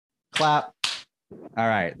Clap. All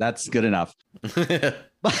right, that's good enough.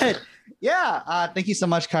 But yeah, thank you so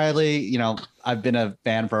much, Kylie. You know, I've been a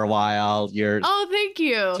fan for a while. Oh, thank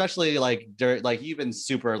you. Especially like you've been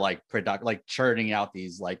super like productive, like churning out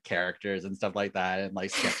these like characters and stuff like that, and like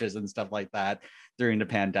sketches and stuff like that during the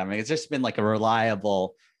pandemic. It's just been like a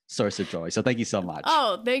reliable source of joy. So thank you so much.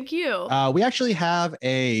 Oh, thank you. We actually have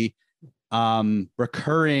a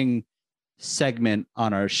recurring segment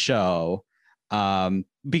on our show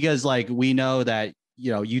because like we know that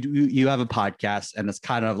you have a podcast and it's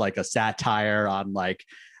kind of like a satire on like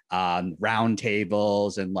round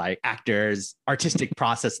tables and like actors artistic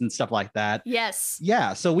process and stuff like that. Yes.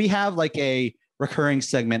 Yeah, so we have like a recurring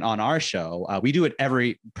segment on our show. We do it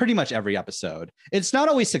pretty much every episode. It's not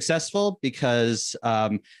always successful because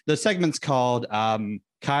the segment's called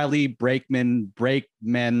Kylie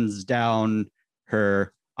breaks down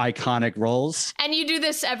her iconic roles. And you do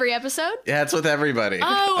this every episode? Yeah, it's with everybody.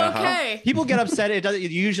 Oh, okay. People get upset. It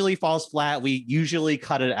usually falls flat. We usually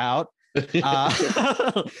cut it out. That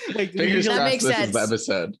makes sense. The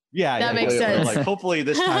episode. Yeah, that makes sense. Like, hopefully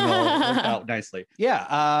this time will work out nicely.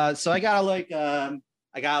 Yeah. So I got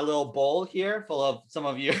a little bowl here full of some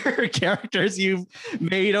of your characters you've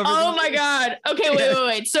made over. Oh my God. Okay,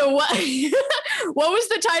 wait. So what? What was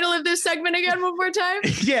the title of this segment again? One more time.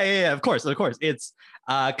 Yeah. Of course. It's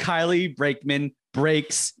Kylie Brakeman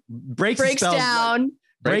breaks down.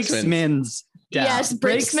 Brakesman's down. Yes,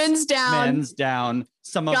 Brakesman's down. Men's down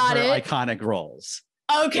some of her iconic roles.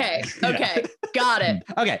 Okay. Got it.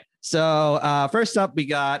 Okay. So first up, we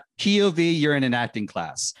got POV. You're in an acting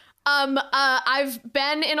class. I've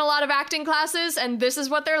been in a lot of acting classes, and this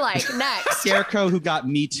is what they're like. Next, Scarecrow who got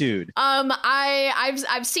Me Too'd.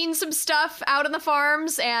 I've seen some stuff out on the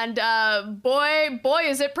farms, and boy,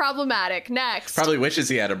 is it problematic. Next, probably wishes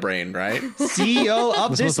he had a brain, right? CEO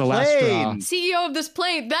of this plane. CEO of this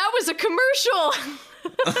plane. That was a commercial.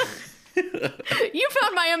 You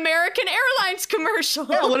found my American Airlines commercial.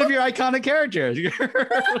 Yeah, one of your iconic characters.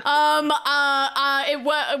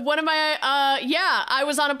 I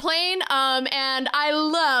was on a plane, and I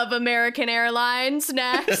love American Airlines.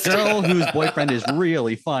 Next, girl whose boyfriend is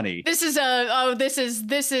really funny. This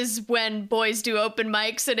is when boys do open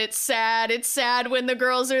mics, and it's sad. It's sad when the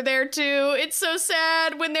girls are there too. It's so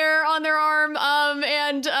sad when they're on their arm,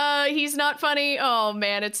 and he's not funny. Oh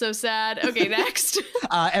man, it's so sad. Okay, next.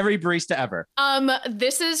 Every barista ever.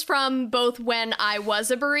 This is from both when I was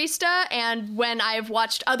a barista and when I've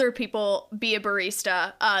watched other people be a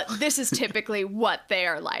barista. This is typically what they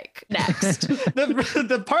are like. Next.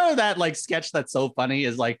 the part of that like sketch that's so funny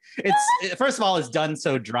is like it's first of all it's done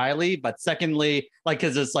so dryly, but secondly like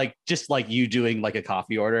because it's like just like you doing like a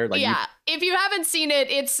coffee order. Like if you haven't seen it,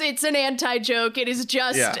 it's an anti-joke. It is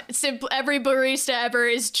just simple. Every barista ever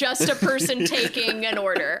is just a person taking an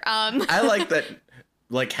order. I like that.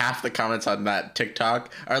 Like half the comments on that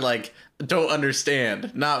TikTok are like, don't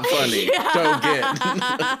understand, not funny, don't get.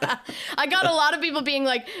 I got a lot of people being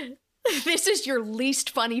like, this is your least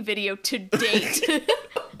funny video to date.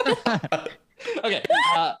 Okay.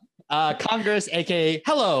 Congress, aka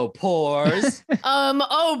Hello Pores.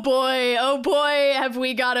 Oh boy, have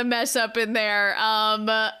we got a mess up in there.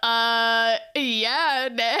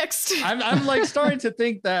 Next. I'm like starting to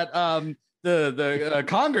think that the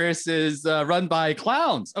Congress is run by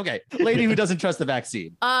clowns. Okay, lady who doesn't trust the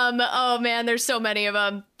vaccine. Oh man, there's so many of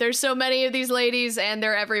them. There's so many of these ladies, and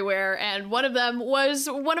they're everywhere. And one of them was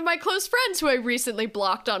one of my close friends who I recently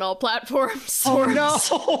blocked on all platforms. Oh no,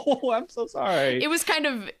 I'm so sorry. It was kind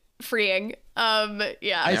of freeing.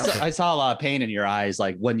 I saw a lot of pain in your eyes,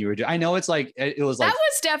 like when you were doing. I know it's like it was like that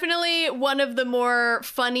was definitely one of the more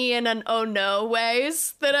funny in an oh no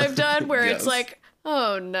ways that I've done, where it's like,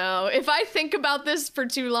 oh no, if I think about this for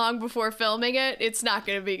too long before filming it, it's not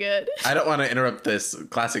going to be good. I don't want to interrupt this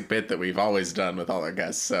classic bit that we've always done with all our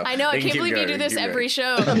guests. So I know, I can't believe you do this every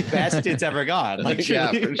show. The best it's ever gone. Like,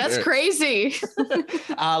 that's crazy.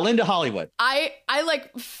 Linda Hollywood. I've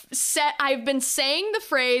been saying the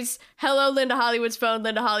phrase, hello, Linda Hollywood's phone,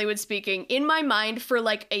 Linda Hollywood speaking, in my mind for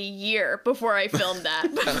like a year before I filmed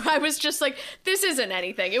that. I was just like, this isn't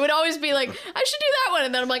anything. It would always be like, I should do that one.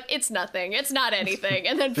 And then I'm like, it's nothing. It's not anything.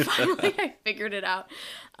 And then finally I figured it out.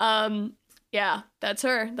 Yeah, that's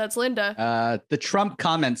her. That's Linda. The Trump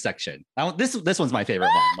comment section. This one's my favorite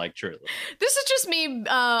one, like truly. This is just me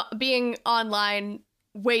being online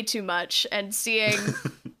way too much and seeing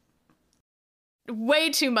way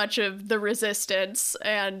too much of the resistance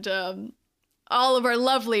and all of our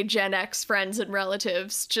lovely Gen X friends and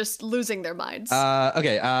relatives just losing their minds.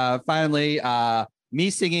 Okay, finally, me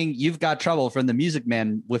singing You've Got Trouble from the Music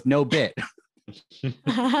Man with no bit.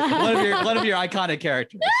 one of your iconic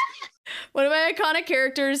characters. One of my iconic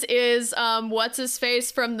characters is what's his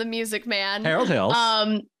face from The Music Man? Harold Hill.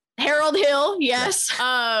 Harold Hill, yes.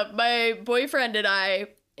 My boyfriend and I,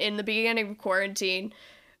 in the beginning of quarantine,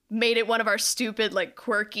 made it one of our stupid, like,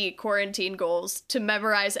 quirky quarantine goals to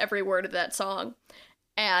memorize every word of that song.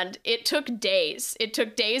 And it took days. It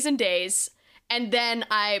took days and days. And then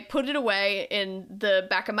I put it away in the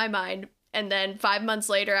back of my mind. And then 5 months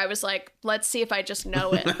later, I was like, let's see if I just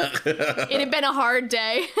know it. It had been a hard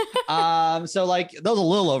day. So like that was a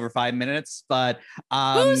little over 5 minutes, but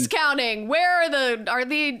who's counting? Where are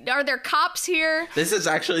there cops here? This is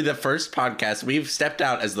actually the first podcast. We've stepped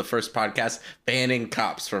out as the first podcast banning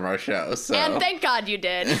cops from our show. So. And thank God you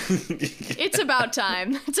did. It's about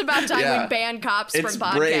time. It's about time we ban cops from podcasts.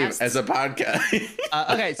 It's brave as a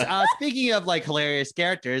podcast. Okay, so speaking of like hilarious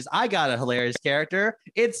characters, I got a hilarious character.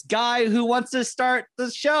 It's Guy who wants to start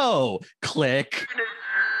the show. Click.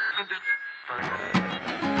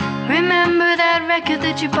 Remember that record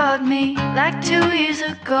that you bought me like 2 years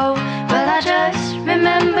ago? Well, I just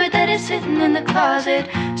remembered that it's sitting in the closet.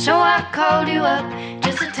 So I called you up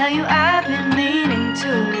just to tell you I've been meaning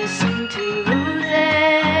to listen to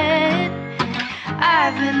that.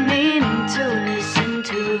 I've been meaning to listen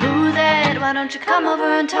to that. Why don't you come over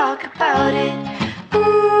and talk about it?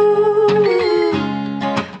 Ooh.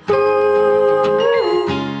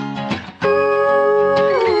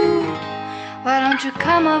 Why don't you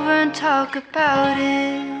come over and talk about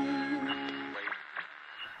it?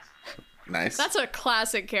 Nice. That's a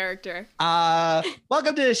classic character.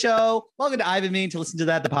 Welcome to the show. Welcome to I've Been Meaning to Listen to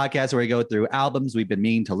That, the podcast where we go through albums we've been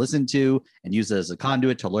meaning to listen to and use it as a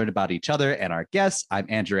conduit to learn about each other and our guests. I'm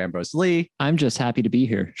Andrew Ambrose Lee. I'm just happy to be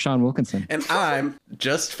here. Sean Wilkinson. And I'm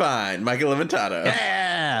just fine. Michael Limitato.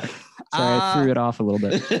 Yeah. Sorry, I threw it off a little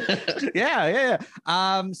bit. Yeah.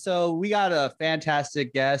 So we got a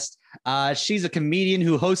fantastic guest. She's a comedian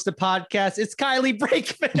who hosts a podcast. It's Kylie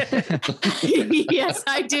Brakeman. Yes,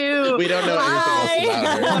 I do. We don't know anything else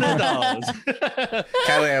about her. One of those.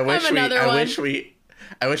 Kylie,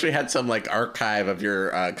 I wish we had some like archive of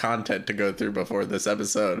your content to go through before this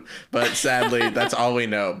episode, but sadly, that's all we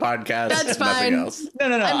know. Podcast, that's nothing fine. else. No.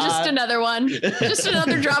 I'm just another one. Just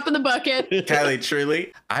another drop in the bucket. Kylie,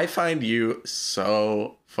 truly, I find you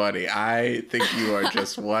so funny. I think you are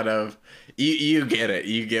just one of you get it.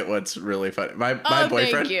 You get what's really funny. My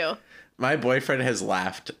boyfriend. Thank you. My boyfriend has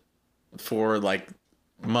laughed for like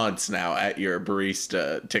months now at your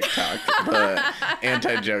barista TikTok, the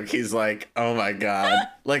anti-joke. He's like, oh my God.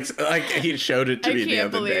 Like he showed it to me the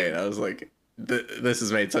other day and I was like, this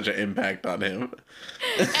has made such an impact on him.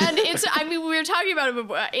 And we were talking about it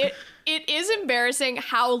before. It is embarrassing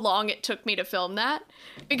how long it took me to film that,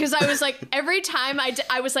 because I was like, every time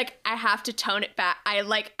I was like, I have to tone it back. I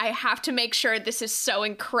have to make sure this is so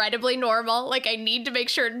incredibly normal. Like, I need to make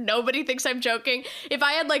sure nobody thinks I'm joking. If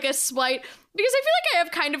I had like a slight, because I feel like I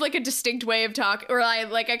have kind of like a distinct way of talk, or I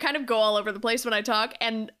kind of go all over the place when I talk.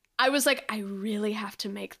 And I was like, I really have to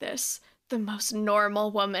make this the most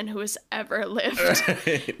normal woman who has ever lived.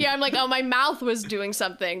 Yeah, I'm like, oh, my mouth was doing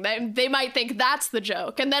something. They might think that's the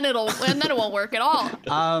joke, and then it won't work at all.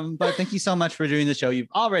 But thank you so much for doing the show. You've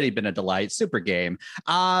already been a delight. Super game.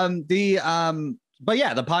 But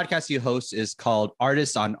yeah, the podcast you host is called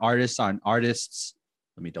Artists on Artists on Artists.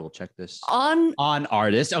 Let me double check this. On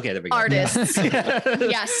Artists. Okay, there we go. Artists.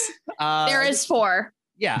 Yes. There is 4.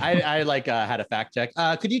 Yeah, I had a fact check.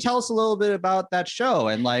 Could you tell us a little bit about that show,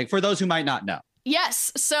 and like for those who might not know?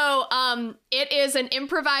 Yes. So it is an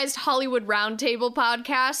improvised Hollywood roundtable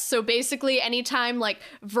podcast. So basically anytime like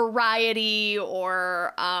Variety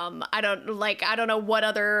or I don't know what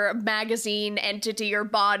other magazine entity or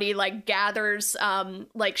body like gathers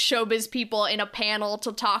like showbiz people in a panel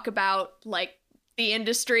to talk about like the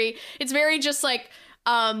industry. It's very just like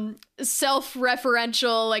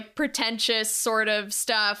self-referential, like pretentious sort of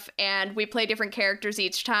stuff, and we play different characters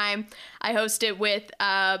each time. I host it with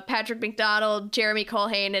Patrick McDonald, Jeremy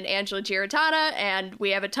Colhane, and Angela Giratana, and we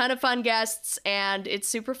have a ton of fun guests, and it's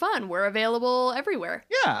super fun. We're available everywhere.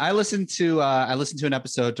 Yeah, I listened to an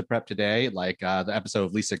episode to prep today, like the episode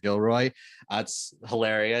of Lisa Gilroy. It's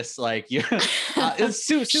hilarious. Like, it's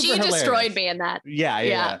super she hilarious. Destroyed me in that.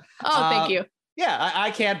 Yeah. Oh, thank you. Yeah,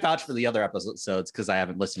 I can't vouch for the other episodes because I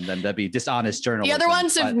haven't listened to them. That'd be dishonest journalism. The other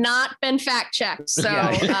ones have not been fact checked, so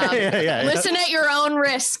listen at your own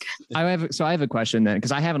risk. I have a question then,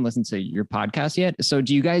 because I haven't listened to your podcast yet. So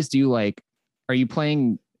do you guys are you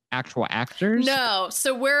playing actual actors? No,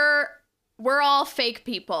 so we're all fake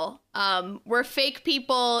people. We're fake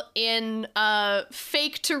people in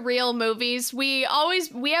fake to real movies. We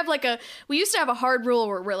used to have a hard rule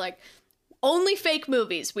where we're like, only fake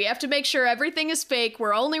movies. We have to make sure everything is fake.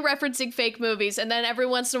 We're only referencing fake movies. And then every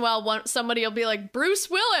once in a while, somebody will be like, Bruce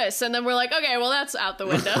Willis. And then we're like, okay, well, that's out the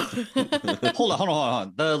window. Hold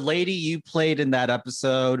on. The lady you played in that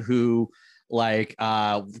episode who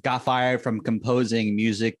got fired from composing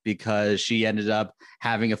music because she ended up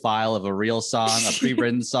having a file of a real song, a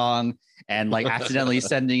pre-written song, and accidentally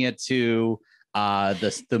sending it to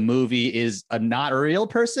the movie is a not real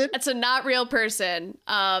person. It's a not real person.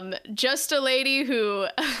 Just a lady who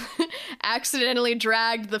accidentally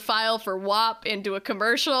dragged the file for WAP into a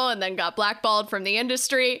commercial and then got blackballed from the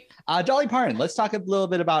industry. Dolly Parton, let's talk a little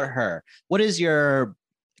bit about her.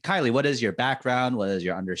 Kylie, what is your background? What is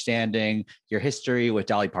your understanding, your history with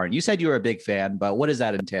Dolly Parton? You said you were a big fan, but what does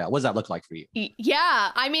that entail? What does that look like for you? Yeah,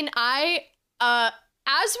 I mean, as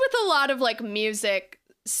with a lot of music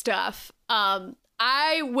stuff,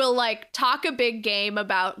 I will talk a big game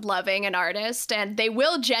about loving an artist, and they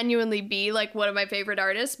will genuinely be one of my favorite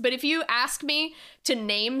artists. But if you ask me to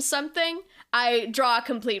name something, I draw a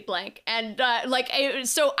complete blank. And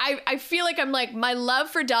so I feel like I'm my love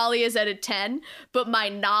for Dolly is at a 10, but my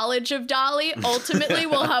knowledge of Dolly ultimately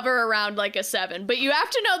will hover around a 7. But you have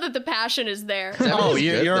to know that the passion is there. Oh,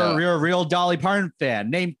 you're a real Dolly Parton fan.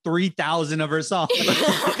 Name 3,000 of her songs.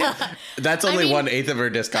 That's only 1/8 of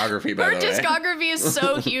her discography, by the way. Her discography is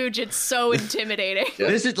so huge. It's so intimidating.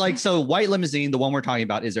 This is so White Limousine, the one we're talking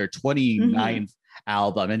about, is her 29th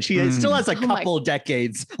album, and she still has a couple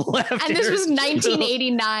decades left. And this was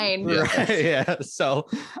 1989. Right, yeah. So,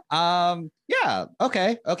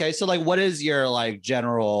 okay. So, what is your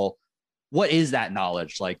general? What is that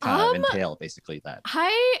knowledge entail? Basically, that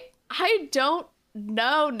I don't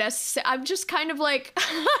know necessarily. I'm just kind of I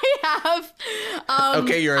have.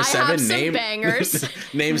 Okay, you're a 7. Name bangers.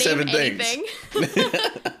 name 7 anything. Things.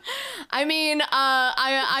 I mean,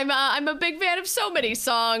 I'm a big fan of so many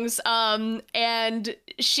songs. And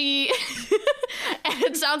she. And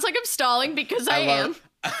it sounds like I'm stalling because I am.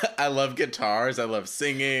 I love guitars. I love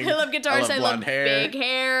singing. I love guitars. I love hair. Big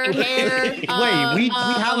hair. Wait, we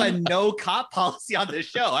have a no cop policy on this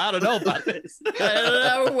show. I don't know about this.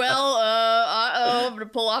 I'm gonna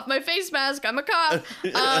pull off my face mask. I'm a cop.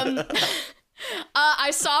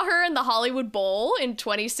 I saw her in the Hollywood Bowl in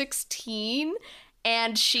 2016,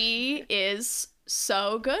 and she is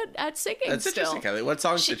so good at singing. That's still. interesting, Kelly. What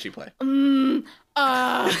songs did she play?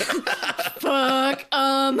 Fuck.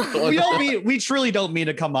 We truly don't mean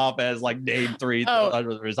to come off as name 3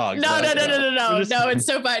 songs. No. No, it's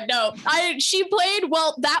so fun. No, she played.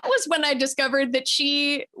 Well, that was when I discovered that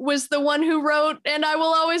she was the one who wrote "And I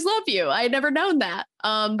Will Always Love You." I had never known that.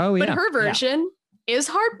 But her version is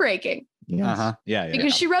heartbreaking. Yes. Uh-huh. Yeah.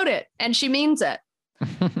 Because she wrote it and she means it.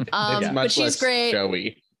 But she's great.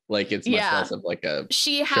 Showy. It's much less of a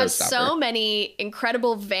she has showstopper. So many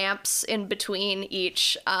incredible vamps in between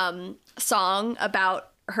each song about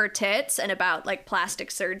her tits and about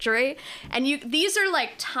plastic surgery, and these are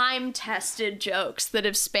time-tested jokes that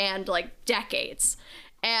have spanned decades,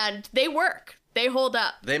 and they work. They hold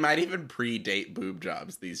up. They might even predate boob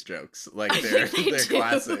jobs, these jokes. They're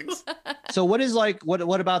classics. So what is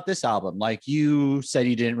what about this album? You said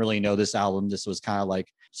you didn't really know this album. This was kind of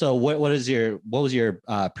so what was your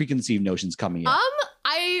preconceived notions coming in?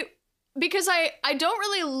 Because I don't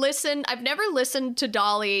really listen. I've never listened to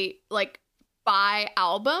Dolly by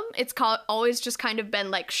album. It's always just kind of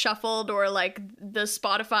been shuffled or the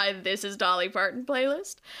Spotify "This Is Dolly Parton"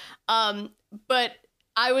 playlist. But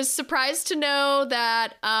I was surprised to know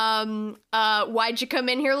that "Why'd You Come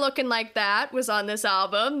In Here Looking Like That" was on this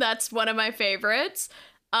album. That's one of my favorites.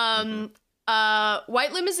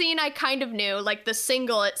 White Limousine I kind of knew, the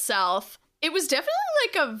single itself. It was definitely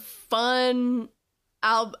a fun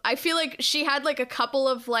album. I feel she had a couple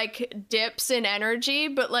of dips in energy,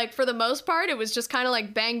 but for the most part it was just kind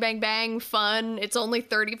of bang bang bang fun. It's only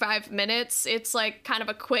 35 minutes. It's kind of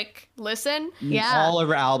a quick listen. Yeah. All of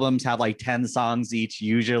her albums have 10 songs each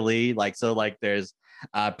usually. There's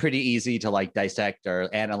pretty easy to dissect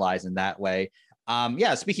or analyze in that way.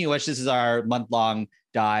 Speaking of which, this is our month-long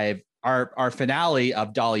dive, our finale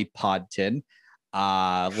of Dolly Parton.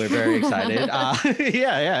 We're very excited.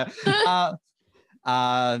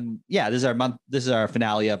 This is our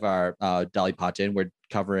finale of our Dolly Parton. We're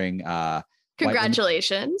covering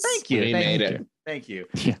Congratulations. Thank you. We made it. Thank you.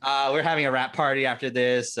 We're having a rap party after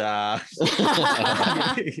this. During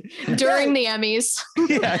the Emmys.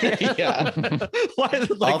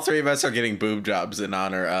 All 3 of us are getting boob jobs in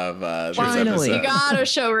honor of this Finally. episode. You gotta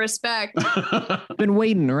show respect. Been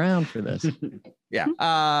waiting around for this. But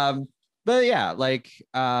yeah, what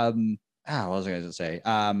was I going to say?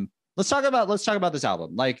 Let's talk about this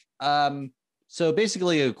album. So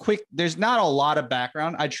basically there's not a lot of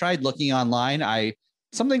background. I tried looking online.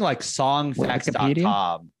 Something like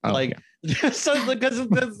songfacts.com. Oh, like so because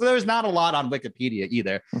there's not a lot on Wikipedia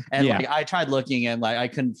either. And like I tried looking and like I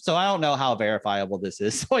couldn't, so I don't know how verifiable this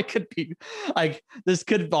is. So I could be like, this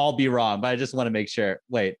could all be wrong, but I just want to make sure.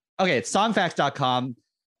 Wait, okay, it's songfacts.com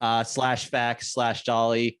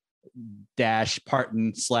 /facts/Dolly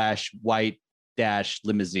Parton /white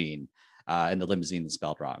limousine. And the limousine is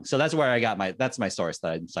spelled wrong. So that's where I got that's my source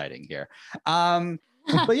that I'm citing here.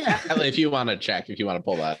 But yeah, if you want to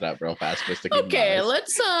pull that up real fast, just to keep okay,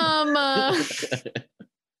 let's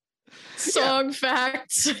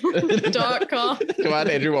songfacts.com. Come on,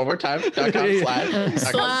 Andrew, one more time.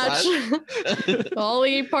 //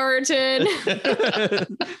 Dolly Parton.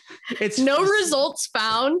 it's no results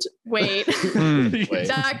found. Wait.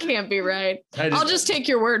 That can't be right. I'll just take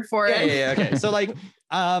your word for it. Yeah, okay. So like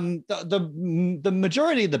the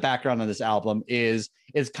majority of the background on this album is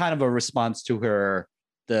kind of a response to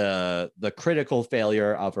the critical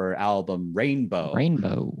failure of her album Rainbow,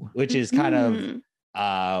 which is kind of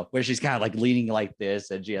where she's kind of like leaning like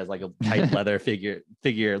this, and she has like a tight leather figure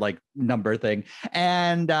like number thing,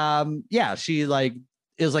 and she like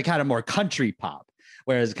is like kind of more country pop,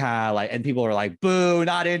 whereas kind of like, and people were like, boo,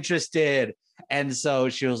 not interested. And so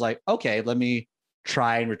she was like, okay, let me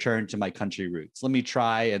try and return to my country roots. Let me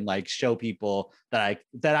try and like show people that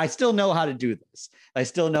I still know how to do this. I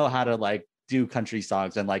still know how to like do country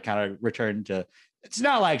songs and like kind of return to, it's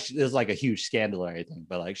not like there's like a huge scandal or anything,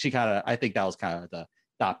 but like I think that was kind of the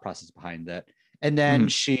thought process behind it. And then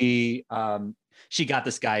she got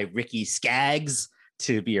this guy, Ricky Skaggs,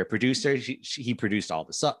 to be her producer. He produced all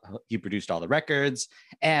the records,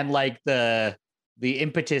 and like the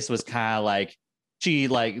impetus was kind of like, she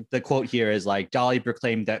like, the quote here is like, Dolly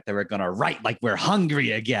proclaimed that they were going to write like we're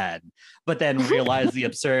hungry again, but then realized the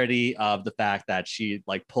absurdity of the fact that she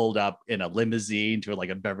like pulled up in a limousine to like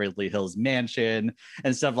a Beverly Hills mansion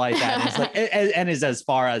and stuff like that. And it's like, and is as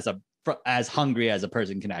far as hungry as a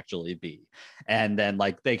person can actually be. And then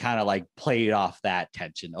like, they kind of like played off that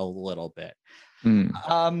tension a little bit.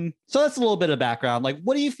 So that's a little bit of background. Like,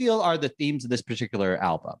 what do you feel are the themes of this particular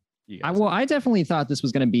album? I definitely thought this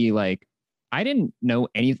was going to be like, I didn't know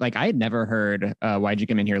like I had never heard Why'd You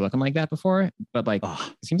Come In Here Looking Like That before, but like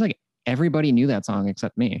it seems like everybody knew that song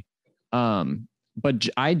except me. But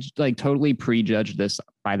I like totally prejudged this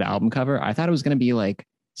by the album cover. I thought it was going to be like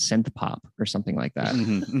synth pop or something like that,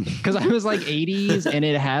 because I was like 80s, and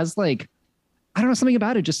it has like, I don't know, something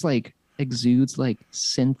about it just like exudes like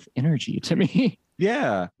synth energy to me.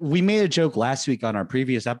 Yeah, we made a joke last week on our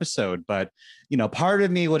previous episode, but part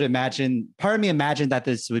of me imagined that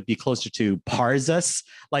this would be closer to Parzus,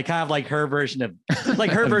 like kind of like her version of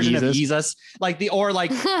Jesus, like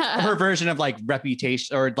her version of like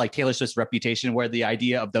Reputation, or like Taylor Swift's Reputation, where the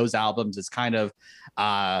idea of those albums is kind of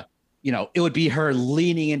it would be her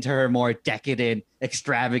leaning into her more decadent,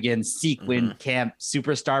 extravagant, sequin camp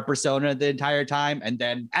superstar persona the entire time. And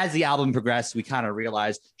then as the album progressed, we kind of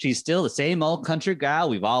realized she's still the same old country gal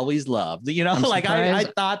we've always loved. I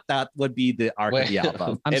thought that would be the arc of the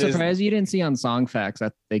album. I'm surprised you didn't see on Songfacts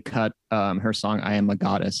that they cut her song "I Am a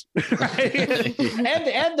Goddess." Right?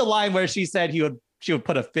 and the line where she said she would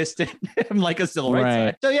put a fist in him like a civil rights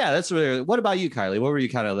guy. So yeah, that's really. What about you, Kylie? What were you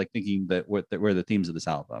kind of like thinking that were the themes of this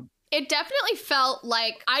album? It definitely felt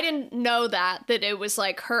like, I didn't know that it was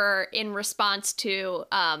like her in response to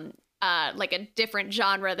like a different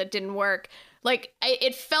genre that didn't work. Like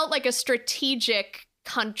it felt like a strategic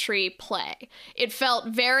country play. It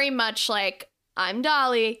felt very much like, I'm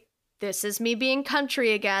Dolly. This is me being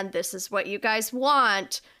country again. This is what you guys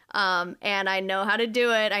want. And I know how to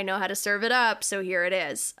do it. I know how to serve it up. So here it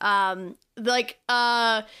is.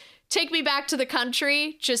 Take me back to the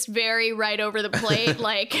country, just very right over the plate,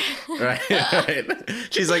 like. right.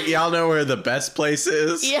 She's like, y'all know where the best place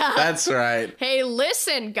is? Yeah. That's right. Hey,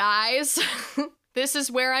 listen, guys. This is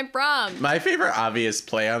where I'm from. My favorite obvious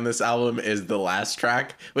play on this album is the last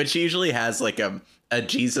track, which usually has like a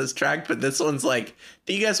Jesus track, but this one's like,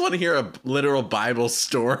 do you guys want to hear a literal Bible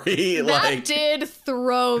story? That did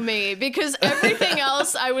throw me, because everything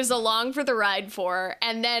else I was along for the ride for,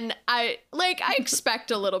 and then I expect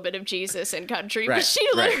a little bit of Jesus in country, but she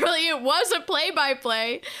literally, it was a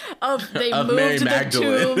play-by-play of they moved the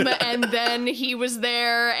tomb, and then he was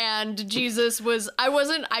there, and Jesus was,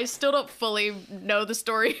 I still don't fully know the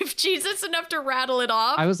story of Jesus enough to rattle it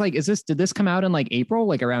off. I was like, did this come out in like April,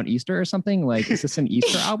 like around Easter or something? Like, is this an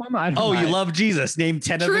Easter album? I don't know. You love Jesus, name name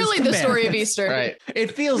 10 of his Truly the story of commandments. Easter. Right.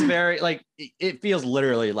 It feels very like it feels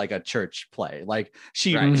literally like a church play. Like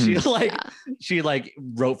she Right. she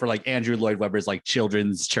wrote for like Andrew Lloyd Webber's like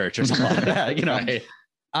children's church or something like that, you know. Right.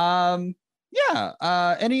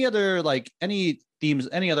 Any other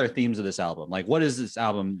other themes of this album? Like what is this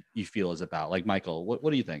album you feel is about? Like Michael, what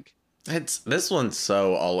do you think? This one's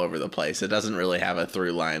so all over the place. It doesn't really have a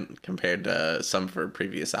through line compared to some of her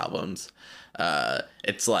previous albums.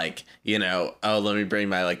 It's like, let me bring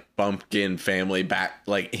my like bumpkin family back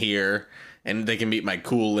like here, and they can meet my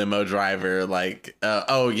cool limo driver. Like,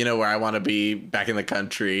 where I want to be back in the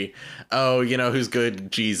country. Oh, who's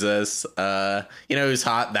good? Jesus. Who's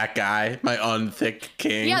hot? That guy, my unthick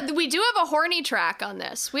king. Yeah, we do have a horny track on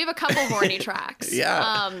this. We have a couple horny tracks.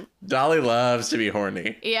 Yeah. Dolly loves to be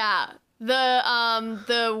horny. Yeah.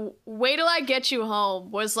 The Wait Till I Get You Home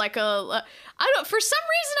was like for some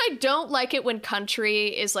reason I don't like it when country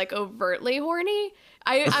is like overtly horny.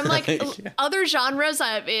 I'm like other genres,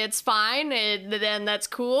 it's fine and then that's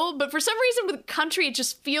cool. But for some reason with country, it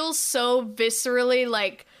just feels so viscerally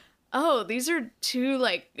like, oh, these are two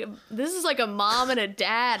this is like a mom and a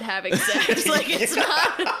dad having sex. Like it's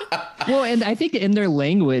not. Well, and I think in their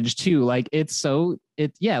language too, like it's so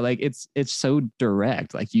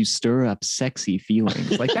direct. Like you stir up sexy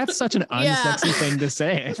feelings. Like that's such an unsexy thing to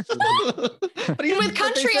say. With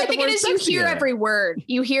country, I think it is you hear every word.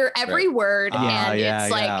 You hear every word, and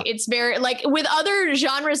it's very like with other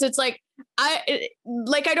genres. It's like I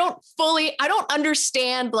don't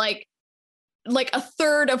understand like a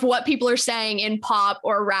third of what people are saying in pop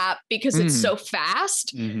or rap because it's so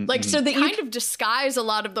fast. So that you kind of disguise a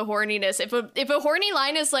lot of the horniness. If a horny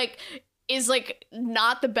line is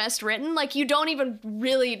not the best written, like you don't even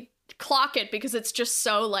really clock it because it's just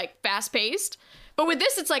so like fast paced. But with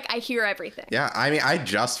this, it's like I hear everything. Yeah, I mean, I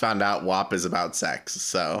just found out WAP is about sex,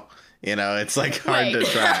 so it's like hard to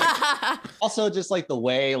track. Also, just like the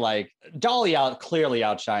way like Dolly clearly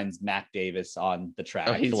outshines Mac Davis on the track.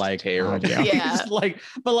 Oh, he's like terrible. Yeah.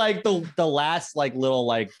 But like the last like little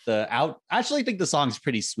like I actually think the song's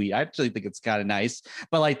pretty sweet. I actually think it's kind of nice.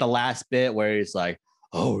 But like the last bit where he's like,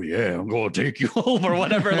 oh yeah, I'm gonna take you home or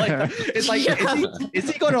whatever. Like it's like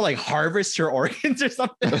is he going to like harvest your organs or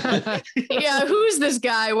something? Yeah, who's this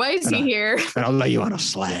guy? Why is he here? And I'll lay you on a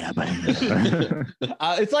slab.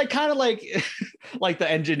 It's like kind of like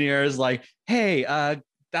the engineers like, hey, that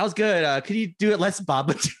was good. Could you do it less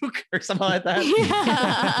Babadook or something like that?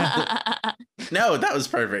 Yeah. No, that was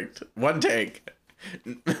perfect. One take.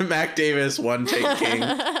 Mac Davis, one take king.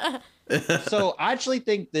 So I actually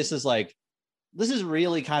think this is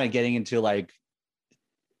really kind of getting into like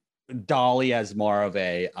Dolly as more of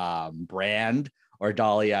a brand, or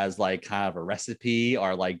Dolly as like kind of a recipe,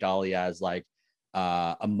 or like Dolly as like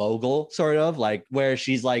a mogul sort of, like where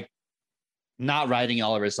she's like not writing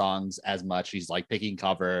all of her songs as much. She's like picking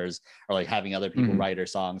covers or like having other people write her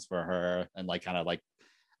songs for her and like kind of like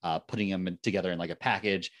putting them together in like a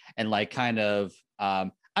package, and like kind of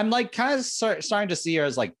I'm like kind of starting to see her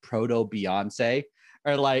as like proto Beyonce,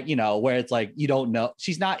 or like, where it's like, you don't know,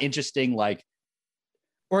 she's not interesting, like,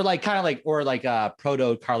 or like kind of like, or like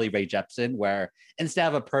proto Carly Rae Jepsen, where instead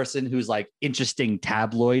of a person who's like interesting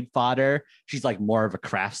tabloid fodder, she's like more of a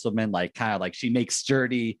craftswoman, like kind of like she makes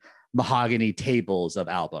sturdy mahogany tables of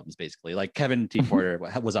albums, basically. Like Kevin T. Porter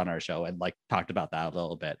was on our show and like talked about that a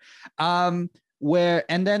little bit. And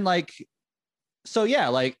then like, so yeah,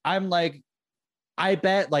 like I'm like, I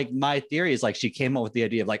bet like my theory is like she came up with the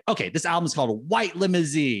idea of like, okay, this album's called White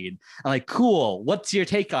Limousine. I'm like, cool. What's your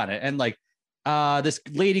take on it? And like, this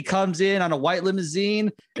lady comes in on a white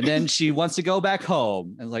limousine and then she wants to go back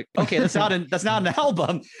home. And like, okay, that's not an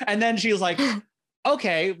album. And then she was like,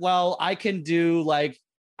 okay, well, I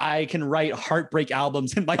can write heartbreak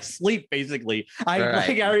albums in my sleep, basically.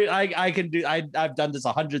 I can do. I've done this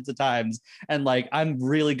hundreds of times, and like I'm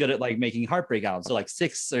really good at like making heartbreak albums. So like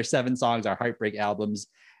 6 or 7 songs are heartbreak albums,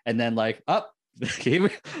 and then like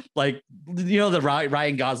like the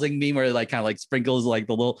Ryan Gosling meme where like kind of like sprinkles like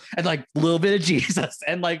the little bit of Jesus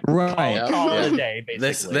and like call it a day.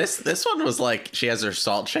 Basically, this one was like she has her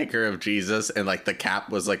salt shaker of Jesus, and like the cap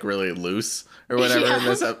was like really loose or whatever in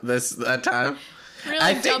that time.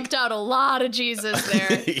 Really dumped out a lot of Jesus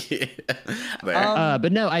there.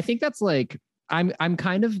 But no, I think that's like I'm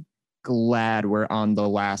kind of glad we're on the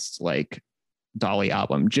last like Dolly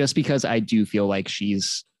album, just because I do feel like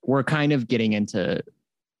we're kind of getting into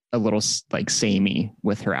a little like samey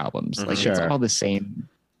with her albums. Like it's all the same.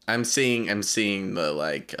 I'm seeing the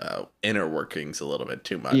like inner workings a little bit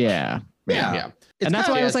too much. Yeah. And that's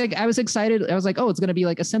why I was excited. I was like, oh, it's going to be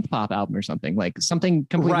like a synth pop album or something, like something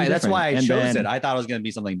completely right. different. That's why I And chose then- it. I thought it was going to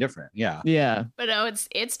be something different. Yeah. Yeah. But no,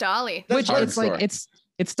 it's Dolly. Which it's hardcore. like, it's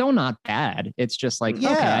still not bad. It's just like,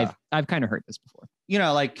 Yeah. okay, I've kind of heard this before. You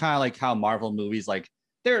know, like kind of like how Marvel movies, like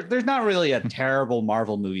there's not really a terrible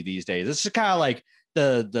Marvel movie these days. It's just kind of like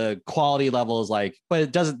the quality level is like, but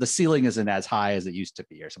it doesn't, the ceiling isn't as high as it used to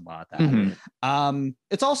be or something like that. Mhm.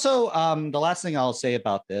 It's also the last thing I'll say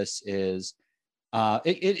about this is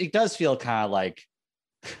it does feel kind of like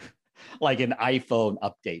like an iPhone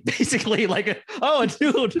update, basically, like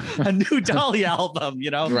a new Dolly album,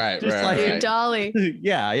 you know? Right, Just right, like, right. Dolly.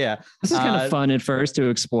 Yeah. This is kind of fun at first to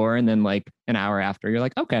explore, and then like an hour after, you're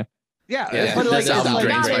like, okay, Yeah, Yeah, but like, this album like-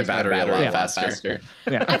 drains my Yeah. battery a lot faster.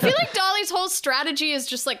 yeah. I feel like Dolly's whole strategy is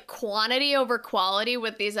just like quantity over quality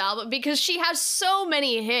with these albums because she has so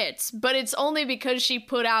many hits, but it's only because she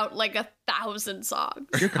put out like 1,000 songs.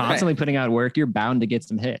 You're constantly putting out work. You're bound to get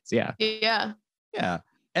some hits. Yeah. Yeah. yeah.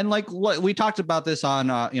 And like what we talked about this on,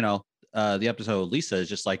 the episode with Lisa is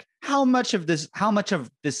just like how much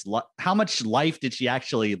life did she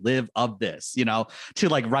actually live of this, you know, to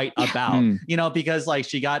like write about, you know, because like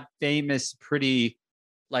she got famous pretty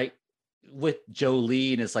like with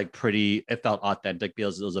Jolene, it's like pretty, it felt authentic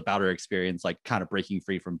because it was about her experience, like kind of breaking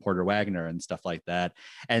free from Porter Wagner and stuff like that.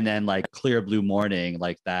 And then like Clear Blue Morning,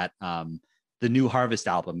 like that, the New Harvest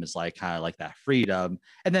album is like kind of like that freedom.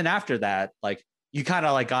 And then after that, like you kind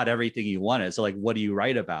of like got everything you wanted. So like, what do you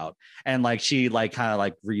write about? And like, she like kind of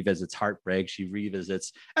like revisits heartbreak. She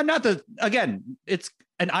revisits, and not that, again, it's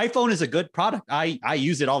an iPhone is a good product. I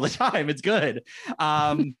use it all the time. It's good.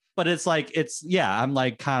 But it's like, I'm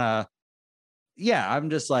like kind of, I'm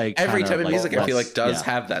just like Every kinda type of like, music I feel like does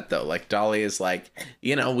yeah. have that though. Like Dolly is like,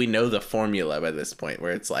 you know, we know the formula by this point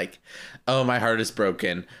where it's like, oh, my heart is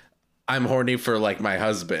broken. I'm horny for like my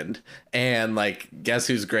husband. And like, guess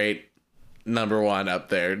who's great? Number one up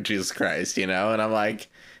there, Jesus Christ, you know? And I'm like,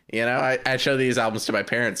 you know, I show these albums to my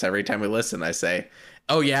parents every time we listen. I say,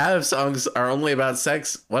 oh yeah, if songs are only about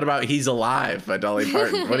sex, what about He's Alive by Dolly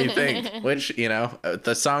Parton? What do you think? Which, you know,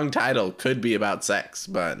 the song title could be about sex,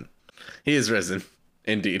 but he is risen.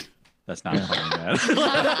 Indeed. That's not funny, man.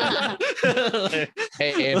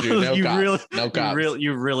 Hey, Andrew, no you cops. really, No cops.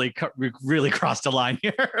 You really crossed the line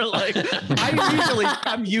here. Like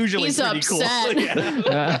I'm usually He's pretty upset. cool.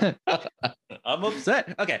 Yeah. I'm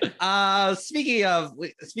upset. Okay. Speaking of,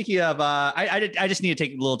 I just need to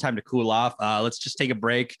take a little time to cool off. Let's just take a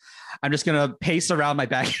break. I'm just gonna pace around my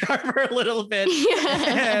backyard for a little bit,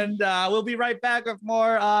 and we'll be right back with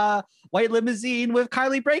more White Limousine with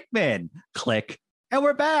Kylie Brakeman. Click, and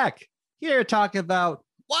we're back here talking about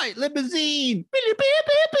White Limousine.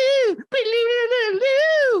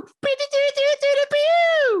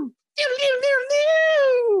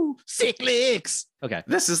 Sick licks. Okay.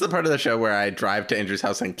 This is the part of the show where I drive to Andrew's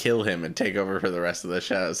house and kill him and take over for the rest of the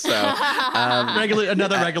show. So,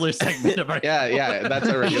 Another regular segment of our yeah, that's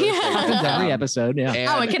a regular Yeah. thing. Happens every episode. Yeah. And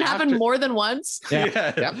Oh, it can happen after- more than once.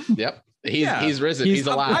 Yep. He's risen. He's- He's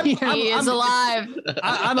alive. He is alive.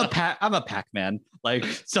 I'm a Pac-Man. Like,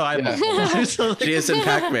 so I'm Yeah. so, like, Jason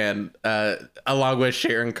Pac-Man, along with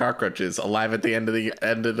Sharon Cockroaches, alive at the end of the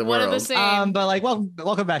One of world. the same. but like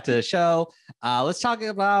welcome back to the show. Let's talk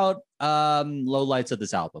about lowlights of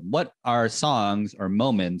this album. What are songs or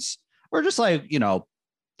moments or just like, you know,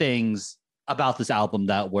 things about this album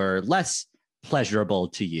that were less pleasurable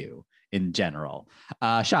to you in general?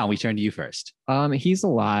 Sean, we turn to you first. He's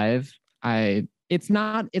alive. It's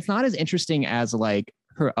not as interesting as like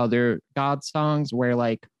her other God songs where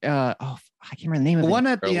like I can't remember the name of One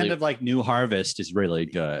it. at the Early- end of like New Harvest is really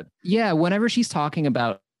good. Yeah, whenever she's talking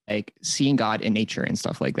about like seeing God in nature and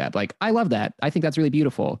stuff like that. Like I love that. I think that's really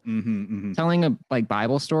beautiful. Telling a like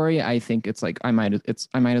Bible story, I think it's like I might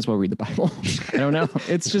as well read the Bible. I don't know.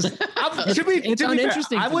 It's just It's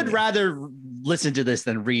uninteresting I to would me. rather listen to this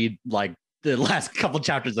than read like the last couple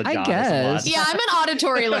chapters of I John. guess. Yeah, I'm an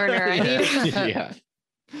auditory learner. I need Yeah.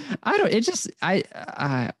 I don't. It just I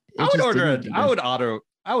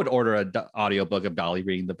would order an audiobook of Dolly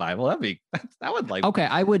reading the Bible. That would like okay.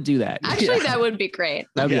 I would do that. Actually, that would be great.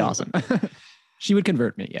 That'd be Yeah. awesome. She would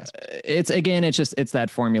convert me. Yes. It's that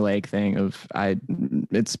formulaic thing of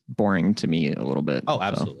it's boring to me a little bit. Oh, so,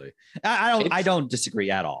 absolutely. I don't disagree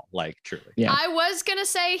at all. Like truly. yeah. I was gonna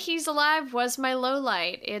say He's Alive was my low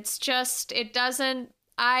light. It's just it doesn't.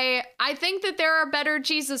 I think that there are better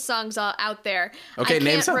Jesus songs out there. Okay, I name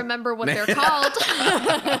can't some. remember what they're called.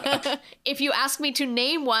 If you ask me to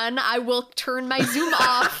name one, I will turn my Zoom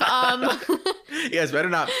off. You guys better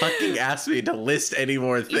not fucking ask me to list any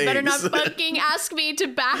more things. You better not fucking ask me to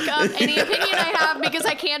back up any opinion I have because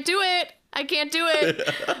I can't do it. I can't do it.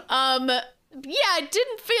 Yeah, it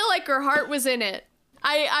didn't feel like her heart was in it.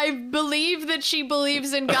 I believe that she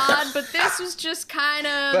believes in God, but this was just kind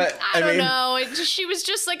of, I don't know. She was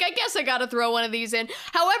just like, I guess I got to throw one of these in.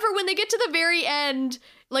 However, when they get to the very end,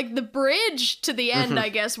 like the bridge to the end, I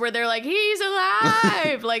guess, where they're like, he's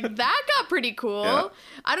alive. Like that got pretty cool. Yeah.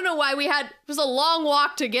 I don't know why it was a long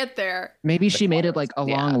walk to get there. Maybe she made it like a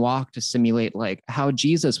long walk to simulate like how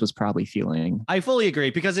Jesus was probably feeling. I fully agree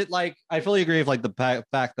because I fully agree with like the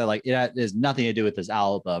fact that like it has nothing to do with this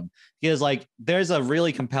album because like there's a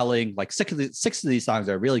really compelling, like six of these songs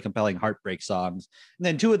are really compelling heartbreak songs. And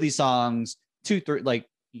then two of these songs,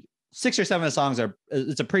 6 or 7 of the songs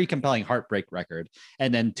it's a pretty compelling heartbreak record.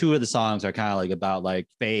 And then 2 of the songs are kind of like about like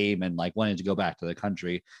fame and like wanting to go back to the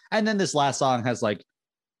country. And then this last song has like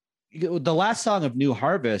the last song of New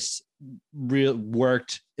Harvest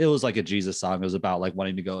worked. It was like a Jesus song. It was about like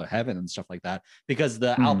wanting to go to heaven and stuff like that because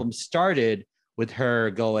the album started with her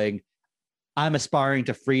going, I'm aspiring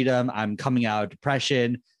to freedom. I'm coming out of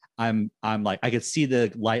depression. I'm like, I could see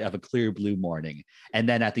the light of a clear blue morning. And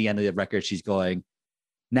then at the end of the record, she's going,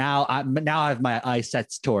 now I have my eyes set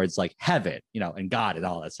towards like heaven, and God and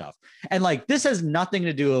all that stuff. And like, this has nothing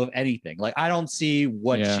to do with anything. Like, I don't see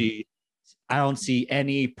I don't see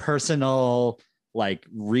any personal like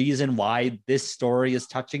reason why this story is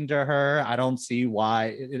touching to her. I don't see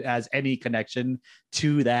why it has any connection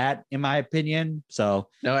to that, in my opinion. So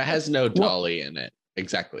no, it has no Dolly in it.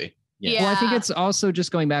 Exactly. Yeah. Well, I think it's also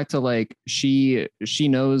just going back to like, she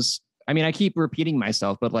knows, I mean, I keep repeating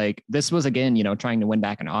myself, but like this was again, trying to win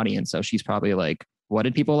back an audience. So she's probably like, what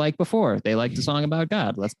did people like before? They liked a song about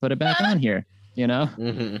God. Let's put it back on here.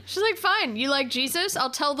 Mm-hmm. She's like, fine, you like Jesus? I'll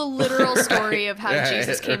tell the literal story of how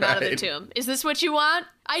Jesus came out of the tomb. Is this what you want?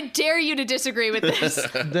 I dare you to disagree with this.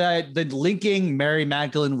 The linking Mary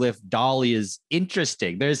Magdalene with Dolly is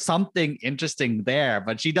interesting. There's something interesting there,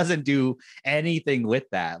 but she doesn't do anything with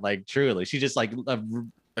that. Like truly, she just like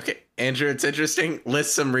okay, Andrew, it's interesting.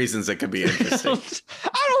 List some reasons it could be interesting.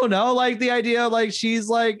 I don't know, like the idea of like she's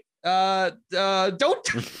like don't why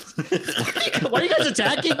are you guys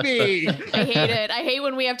attacking me? I hate it. I hate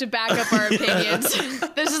when we have to back up our opinions.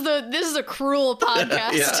 This is a cruel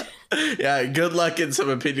podcast. Yeah, good luck in some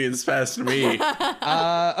opinions past me.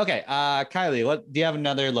 Okay, Kylie, what do you have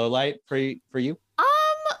another low light for you?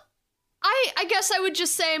 I guess I would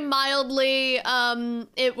just say mildly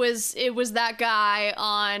it was that guy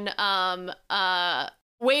on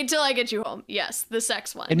Wait Till I Get You Home. Yes, the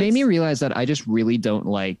sex one. It made me realize that I just really don't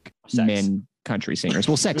like men country singers.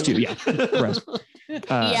 Well, sex too, yeah.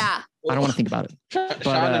 Yeah. I don't want to think about it. But,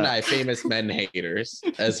 Sean and I, famous men haters,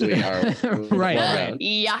 as we are. Right.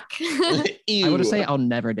 Yuck. I would say I'll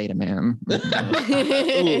never date a man.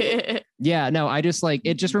 Yeah, no, I just like,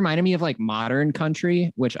 it just reminded me of like modern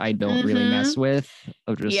country, which I don't really mess with.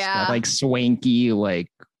 Of just like swanky,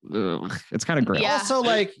 like, it's kind of great. Yeah. Also,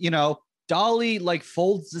 like, Dolly like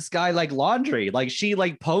folds this guy like laundry, like she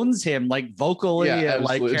like pones him like vocally and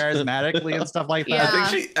like charismatically and stuff like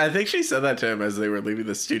that. Yeah. I think she said that to him as they were leaving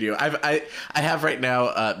the studio. I have right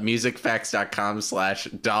now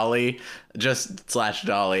musicfacts.com/Dolly, just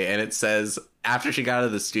 /Dolly, and it says after she got out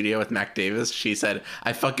of the studio with Mac Davis, she said,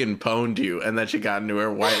 "I fucking pwned you," and then she got into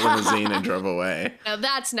her white limousine and drove away. Now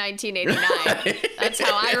that's 1989. That's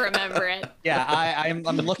how I remember it. Yeah, I'm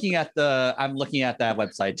looking at that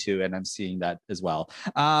website too, and I'm seeing that as well.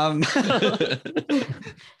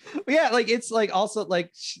 Yeah, like it's like also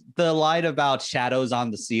like the line about shadows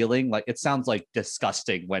on the ceiling, like it sounds like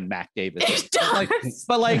disgusting when Mac Davis. It does. Like,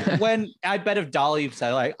 but like when I bet if Dolly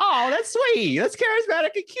said like, "Oh, that's sweet, that's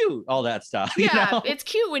charismatic and cute," all that stuff. Yeah, it's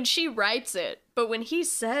cute when she writes it, but when he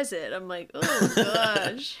says it, I'm like, oh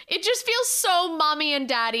gosh. It just feels so mommy and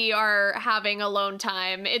daddy are having alone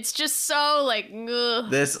time. It's just so like, ugh.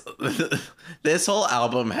 This whole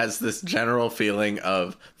album has this general feeling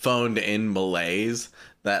of phoned in malaise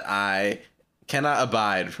that I cannot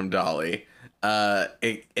abide from Dolly.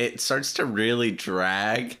 It starts to really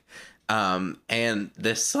drag. And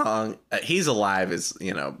this song, He's Alive, is,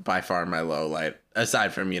 by far my low light,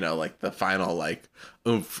 aside from, like the final like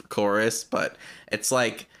oomph chorus. But it's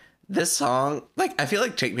like this song, like I feel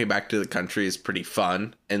like Take Me Back to the Country is pretty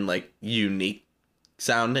fun and like unique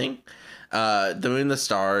sounding. The Moon, the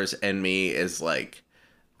Stars, and Me is like,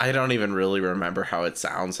 I don't even really remember how it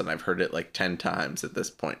sounds, and I've heard it like 10 times at this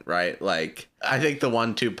point, right? Like, I think the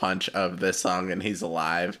 1-2 punch of this song and He's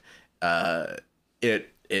Alive, because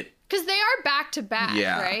they are back to back,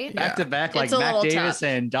 right? Back to back, like It's a Mac little Davis tough.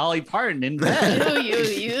 and Dolly Parton in bed.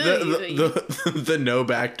 the no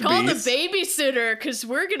back to Call the beats. babysitter, because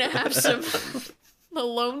we're gonna have some.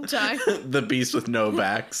 Alone time. The beast with no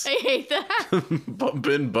backs. I hate that.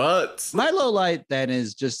 Bumping butts. My low light then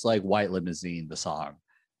is just like White Limousine, the song.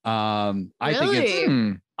 I think it's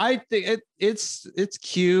Really? I think it's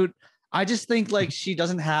cute. I just think like she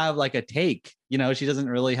doesn't have like a take, you know, she doesn't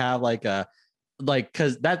really have like a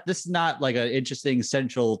because this is not like an interesting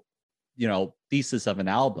central, you know, thesis of an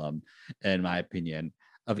album, in my opinion.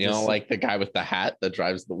 Of You know, like the guy with the hat that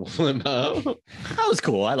drives the limo. that was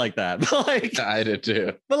cool. I like that. But like I did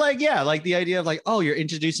too. But like, yeah, like the idea of like, oh, you're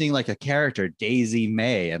introducing like a character, Daisy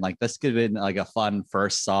May, and like this could have been like a fun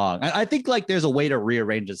first song. I think like there's a way to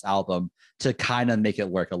rearrange this album to kind of make it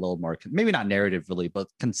work a little more, maybe not narratively, but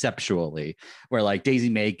conceptually, where like Daisy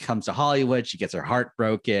May comes to Hollywood, she gets her heart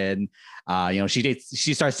broken. You know, she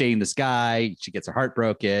starts dating this guy, she gets her heart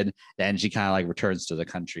broken, then she kind of like returns to the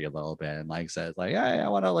country a little bit and like says like, hey, I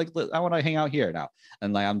want to hang out here now,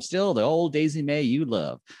 and like I'm still the old Daisy May you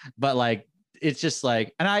love, but like it's just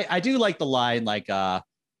like, and I do like the line like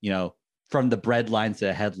you know, from the bread line to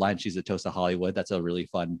the headline, she's a toast to Hollywood. That's a really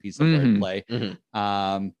fun piece of wordplay.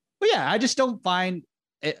 But yeah, I just don't find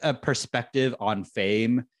a perspective on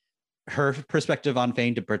fame, her perspective on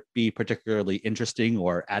fame, to be particularly interesting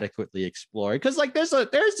or adequately explored. Because like there's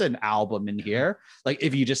an album in here. Like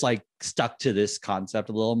if you just like stuck to this concept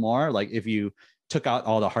a little more, like if you took out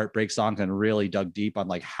all the heartbreak songs and really dug deep on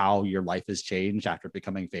like how your life has changed after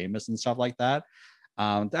becoming famous and stuff like that.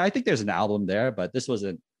 I think there's an album there, but this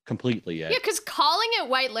wasn't completely it. Yeah, because calling it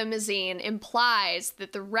White Limousine implies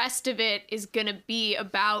that the rest of it is gonna be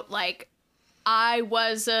about like, I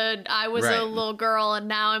was a little girl and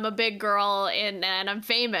now I'm a big girl and I'm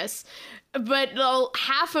famous. But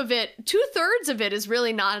half of it, 2/3 of it is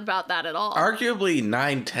really not about that at all. Arguably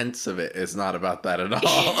 9/10 of it is not about that at all.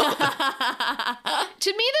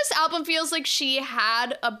 To me, this album feels like she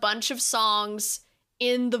had a bunch of songs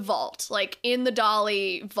in the vault, like in the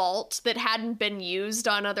Dolly vault, that hadn't been used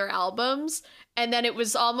on other albums. And then it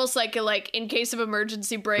was almost like in case of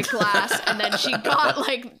emergency break glass. And then she got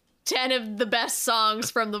like 10 of the best songs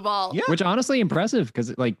from the vault. Yeah. Which honestly impressive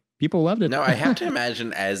because like people loved it. No, I have to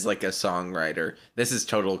imagine as like a songwriter, this is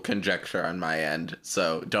total conjecture on my end,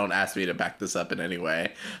 so don't ask me to back this up in any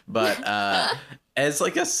way. But as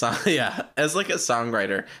like a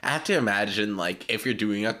songwriter, I have to imagine like if you're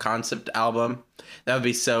doing a concept album, that would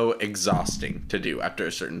be so exhausting to do after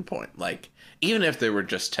a certain point. Like even if there were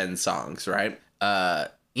just 10 songs, right?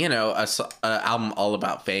 You know, a album all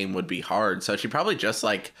about fame would be hard. So she probably just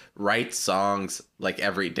like writes songs like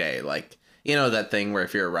every day. Like, you know, that thing where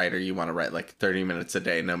if you're a writer, you want to write like 30 minutes a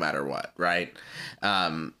day, no matter what. Right.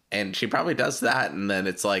 And she probably does that. And then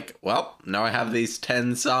it's like, well, now I have these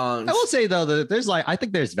 10 songs. I will say though, that there's like, I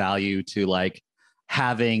think there's value to like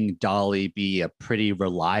having Dolly be a pretty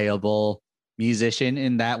reliable musician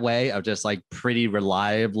in that way, of just like pretty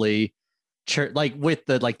reliably like with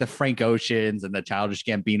the Frank Oceans and the Childish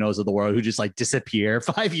Gambinos of the world who just like disappear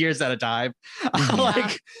 5 years at a time.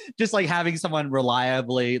 Like just like having someone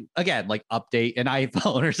reliably, again, like update an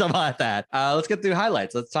iPhone or something like that. Let's get through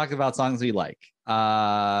highlights. Let's talk about songs we like.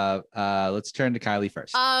 Let's turn to Kylie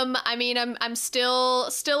first. I mean, I'm still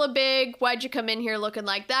a big Why'd You Come In Here Looking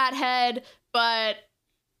Like That head, but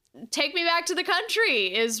Take Me Back to the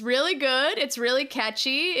Country is really good. It's really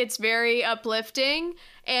catchy. It's very uplifting,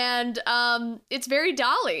 and it's very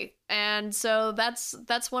Dolly. And so that's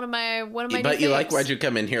one of my But new you faves. like Why'd You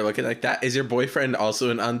Come In Here Looking Like That? Is your boyfriend also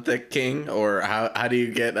an Unthick King, or how do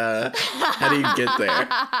you get there?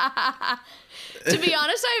 To be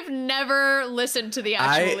honest, I've never listened to the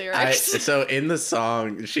actual lyrics. So in the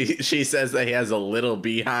song, she says that he has a little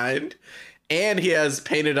behind, and he has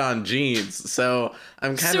painted on jeans. So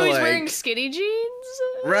I'm kind of so he's like, wearing skinny jeans?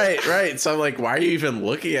 Right. So I'm like, why are you even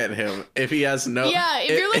looking at him if he has no... Yeah,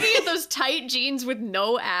 if you're looking at those tight jeans with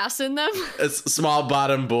no ass in them. Small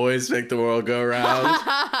bottom boys make the world go round.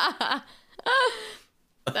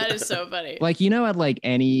 That is so funny. Like, you know, at like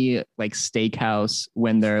any like steakhouse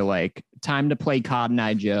when they're like time to play Cotton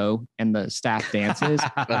Eye Joe and the staff dances.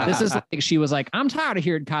 This is like, she was like, I'm tired of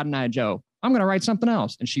hearing Cotton Eye Joe. I'm gonna write something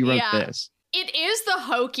else, and she wrote this. It is the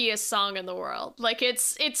hokiest song in the world. Like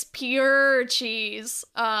it's pure cheese.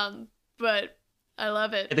 But I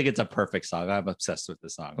love it. I think it's a perfect song. I'm obsessed with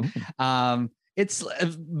this song. It's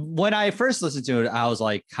when I first listened to it, I was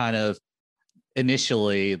like kind of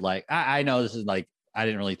initially like, I know this is like I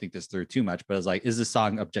didn't really think this through too much, but it's like, is this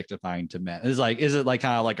song objectifying to men? Is it like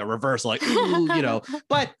kind of like a reversal, like, ooh,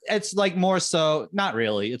 but it's like more so, not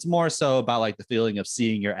really. It's more so about like the feeling of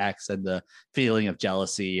seeing your ex and the feeling of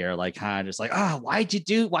jealousy, or like kind of just like, oh, why'd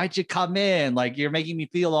you come in? Like, you're making me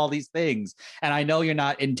feel all these things. And I know you're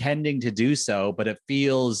not intending to do so, but it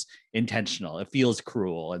feels intentional. It feels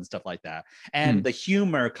cruel and stuff like that. And the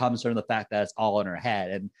humor comes from the fact that it's all in her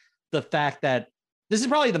head. And the fact that this is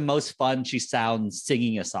probably the most fun she sounds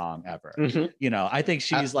singing a song ever. I think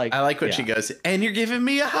she's like, I like when she goes, and you're giving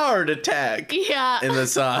me a heart attack. Yeah. In the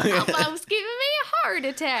song. Mom's giving me a heart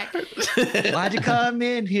attack. Why'd you come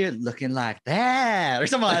in here looking like that? Or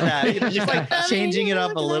something like that. Just like changing it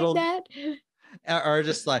up a little. Or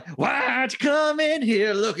just like, why'd you come in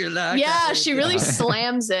here looking like that? Yeah, she really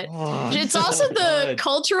slams it. It's so also the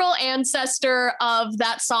cultural ancestor of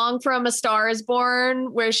that song from A Star Is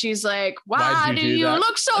Born, where she's like, why do you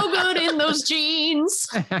look so good in those jeans?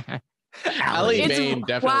 Allie Bain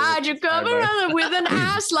definitely. Why'd you come around with an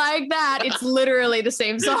ass like that? It's literally the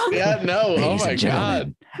same song. Yeah, no. Oh my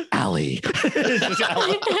God. Allie.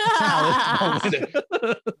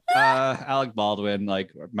 Alec Baldwin,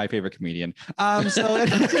 like my favorite comedian.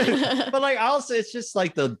 But like also, it's just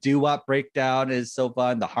like the doo-wop breakdown is so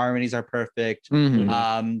fun. The harmonies are perfect.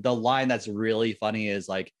 The line that's really funny is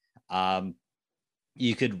like,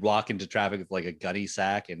 you could walk into traffic with like a gunny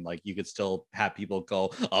sack, and like you could still have people go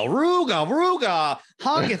aruga,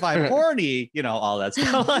 honk if I'm horny, all that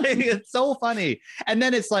stuff. Like, it's so funny. And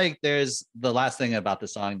then it's like, there's the last thing about the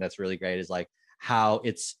song that's really great is like how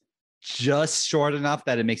it's just short enough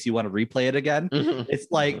that it makes you want to replay it again. It's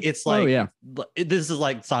like oh, yeah. This is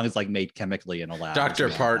like song is like made chemically in a lab. Dr.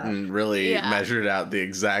 Parton really measured out the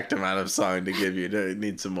exact amount of song to give you to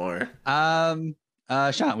need some more.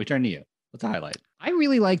 Sean, we turn to you. What's the highlight? I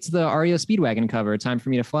really liked the REO Speedwagon cover, Time for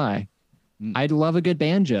Me to Fly. I'd love a good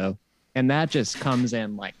banjo. And that just comes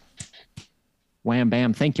in like, wham,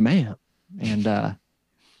 bam, thank you, ma'am. And I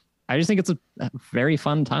just think it's a very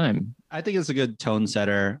fun time. I think it's a good tone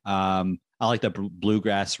setter. I like the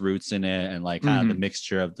bluegrass roots in it, and like kind of the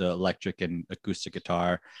mixture of the electric and acoustic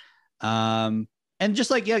guitar. And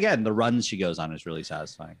just like, again, the runs she goes on is really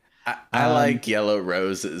satisfying. I like Yellow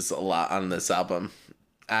Roses a lot on this album.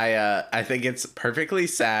 I think it's perfectly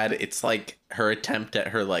sad. It's like her attempt at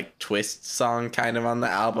her like twist song kind of on the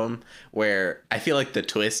album, where I feel like the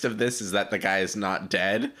twist of this is that the guy is not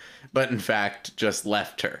dead, but in fact just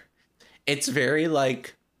left her. It's very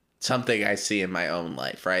like something I see in my own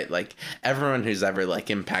life, right? Like everyone who's ever like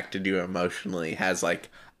impacted you emotionally has like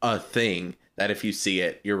a thing that if you see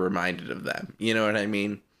it, you're reminded of them. You know what I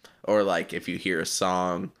mean? Or like if you hear a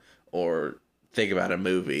song or think about a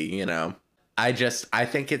movie, I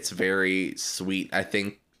think it's very sweet. I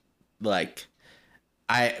think like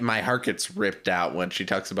my heart gets ripped out when she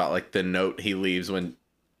talks about like the note he leaves when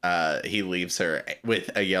he leaves her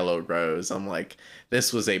with a yellow rose. I'm like,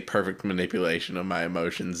 this was a perfect manipulation of my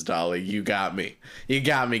emotions, Dolly. You got me,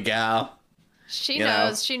 gal. She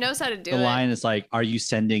knows how to do it. The line is like, are you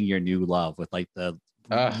sending your new love, with like the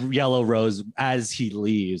yellow rose as he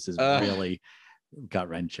leaves is really gut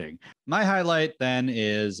wrenching. My highlight then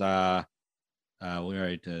is Slow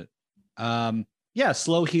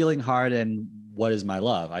Healing Heart and What Is My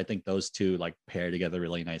Love. I think those two like pair together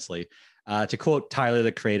really nicely. To quote Tyler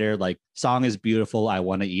the Creator, like, song is beautiful, I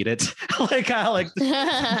want to eat it.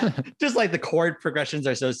 Just like the chord progressions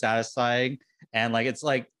are so satisfying, and like it's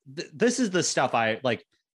like this is the stuff I like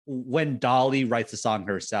when Dolly writes a song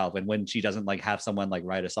herself, and when she doesn't like have someone like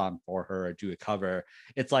write a song for her or do a cover.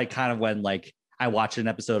 It's like kind of when like I watched an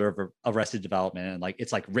episode of Arrested Development, and like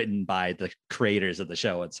it's like written by the creators of the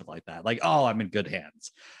show and stuff like that. Like, oh, I'm in good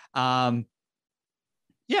hands. And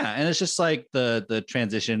it's just like the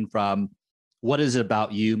transition from what is it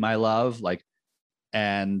about you, my love, like,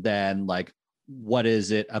 and then like what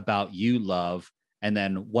is it about you, love, and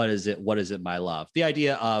then what is it, my love. The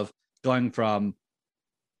idea of going from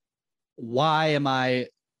why am I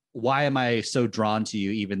so drawn to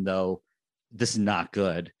you even though this is not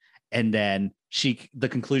good, and then the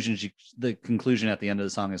conclusion at the end of the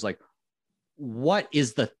song is like, what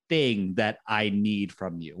is the thing that I need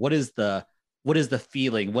from you? What is the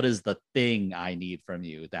feeling? What is the thing I need from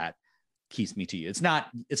you that keeps me to you? It's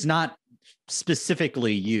not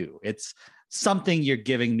specifically you. It's something you're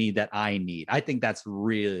giving me that I need. I think that's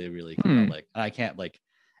really, really cool. Like, I can't like,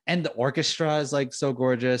 and the orchestra is like so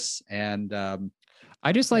gorgeous. And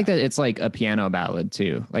I just like that it's like a piano ballad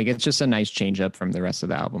too. Like, it's just a nice change up from the rest of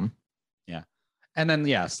the album. And then,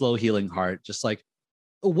 Slow Healing Heart, just like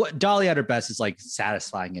what Dolly at her best is like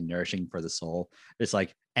satisfying and nourishing for the soul. It's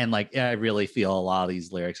like, and like I really feel a lot of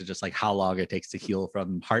these lyrics are just like how long it takes to heal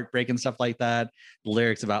from heartbreak and stuff like that. The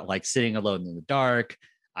lyrics about like sitting alone in the dark.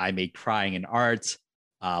 I made crying an art.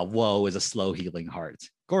 Woe is a slow healing heart.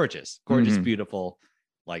 Gorgeous, beautiful.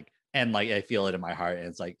 Like, and like I feel it in my heart. And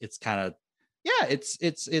it's like it's kind of, yeah,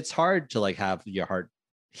 it's hard to like have your heart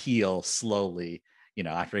heal slowly, you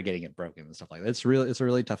know, after getting it broken and stuff like that. It's a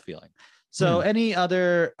really tough feeling. So any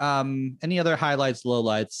other highlights,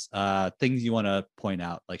 lowlights, things you want to point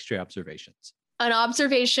out, like stray observations? An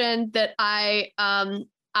observation that I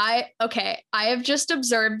have just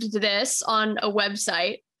observed this on a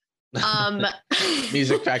website.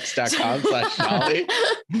 Musicfacts.com/Dolly.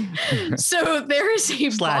 So there is a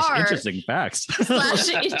slash bar interesting facts slash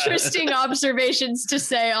interesting observations to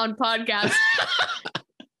say on podcast.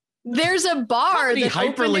 There's a bar that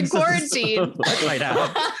opened in quarantine.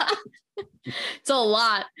 It's a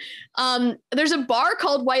lot. There's a bar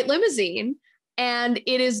called White Limousine, and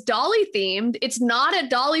it is Dolly themed. It's not at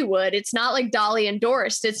Dollywood. It's not like Dolly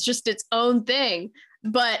endorsed. It's just its own thing.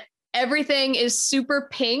 But everything is super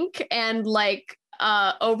pink and like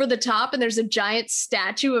over the top, and there's a giant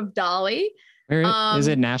statue of Dolly. Is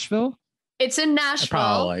it Nashville? It's in Nashville.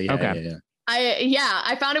 Probably. Yeah, okay.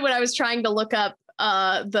 I found it when I was trying to look up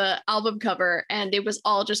the album cover, and it was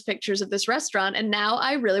all just pictures of this restaurant, and now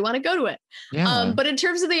I really want to go to it. Yeah. But in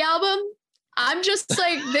terms of the album, I'm just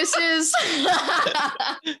like, this is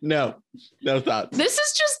no thoughts. This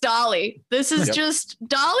is just Dolly. This is just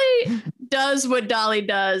Dolly does what Dolly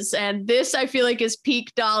does. And this, I feel like, is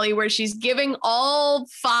peak Dolly, where she's giving all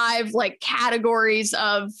 5 like categories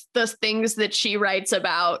of the things that she writes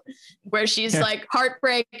about, where she's like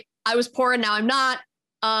heartbreak, I was poor and now I'm not,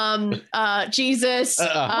 Jesus,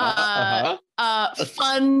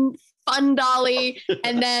 fun Dolly,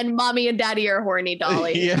 and then mommy and daddy are horny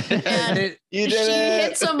Dolly. Yeah. And You did she it.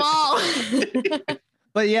 hits them all.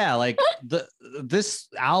 But yeah, like this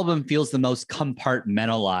album feels the most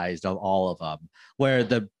compartmentalized of all of them, where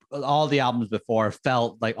all the albums before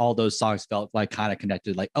felt like all those songs felt like kind of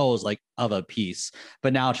connected, like, oh, it was like of a piece.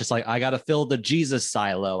 But now it's just like, I gotta fill the Jesus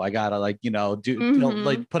silo. I gotta like, you know,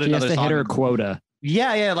 like put She has another to song hit her in. quota.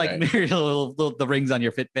 Yeah, like Right. the rings on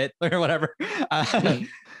your Fitbit or whatever.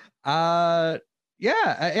 Yeah,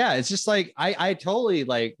 it's just like I totally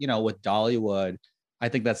like, you know, with Dollywood, I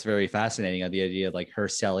think that's very fascinating. The idea of like her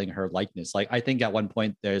selling her likeness. Like I think at one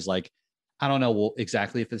point there's like, I don't know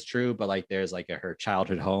exactly if it's true, but like there's like her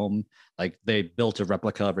childhood home. Like they built a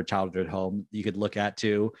replica of her childhood home you could look at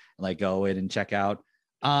too, and like go in and check out.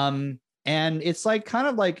 And it's like kind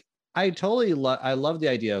of like I totally I love the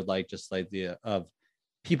idea of like just like the of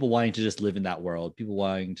people wanting to just live in that world, people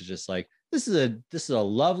wanting to just like this is a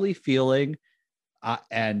lovely feeling,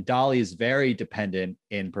 and Dolly is very dependent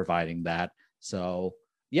in providing that. So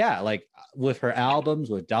yeah, like with her albums,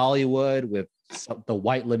 with Dollywood, with the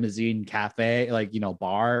White Limousine Cafe, like, you know,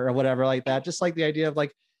 bar or whatever like that, just like the idea of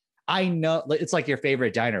like, I know, like, it's like your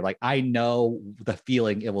favorite diner. Like I know the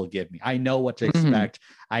feeling it will give me. I know what to expect.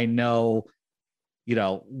 I know, you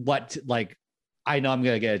know, what, like, I know I'm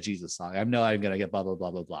going to get a Jesus song. I know I'm going to get blah, blah,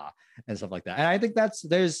 blah, blah, blah, and stuff like that. And I think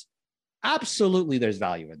there's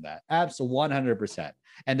value in that. Absolutely 100%.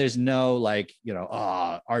 And there's no like, you know,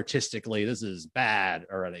 artistically, this is bad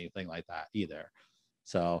or anything like that either.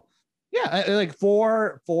 So yeah, like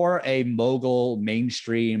for a mogul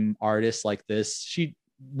mainstream artist like this,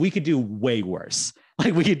 we could do way worse.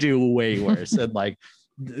 Like we could do way worse and like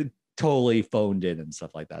totally phoned in and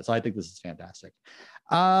stuff like that. So I think this is fantastic.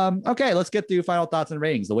 Okay, let's get through final thoughts and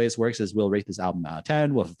ratings. The way this works is we'll rate this album out of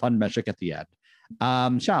 10 with a fun metric at the end.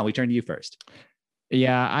 Sean, we turn to you first.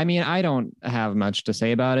 Yeah, I mean, I don't have much to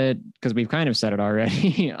say about it because we've kind of said it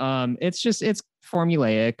already. It's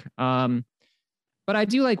formulaic. But I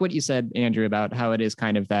do like what you said, Andrew, about how it is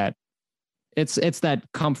kind of that it's that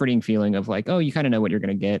comforting feeling of like, oh, you kind of know what you're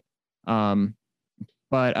going to get.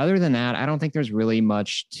 But other than that, I don't think there's really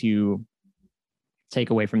much to take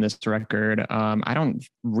away from this record. I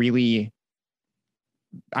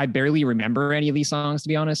barely remember any of these songs, to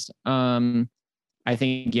be honest. I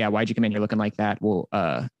think, yeah, Why'd You Come In Here Looking Like That?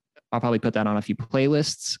 I'll probably put that on a few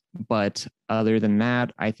playlists. But other than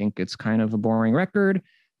that, I think it's kind of a boring record.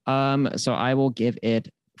 So I will give it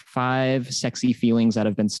 5 sexy feelings that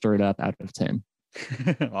have been stirred up out of 10.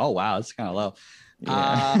 Oh, wow. That's kind of low.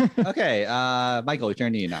 Yeah. Okay. Michael, we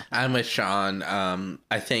turn to you now. I'm with Sean.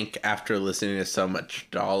 I think after listening to so much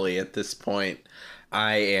Dolly at this point,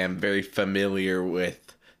 I am very familiar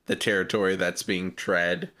with the territory that's being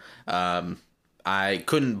tread. I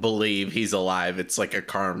couldn't believe he's alive. It's like a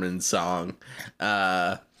Carmen song.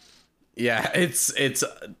 Yeah, it's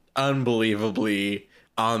unbelievably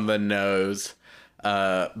on the nose.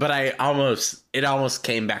 But it almost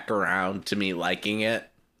came back around to me liking it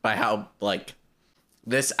by how, like,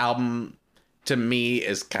 this album to me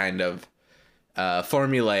is kind of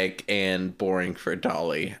formulaic and boring for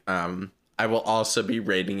Dolly. I will also be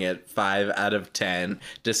rating it 5 out of 10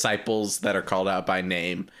 disciples that are called out by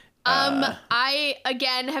name. I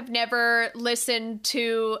again have never listened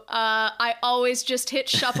to I always just hit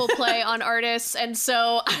shuffle play on artists, and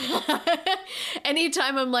so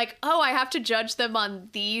anytime I'm like, oh, I have to judge them on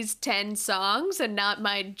these 10 songs and not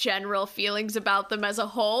my general feelings about them as a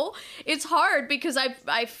whole, it's hard because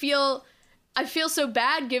I feel so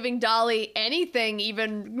bad giving Dolly anything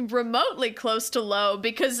even remotely close to low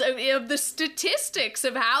because of the statistics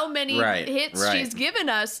of how many hits she's given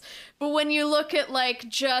us. But when you look at like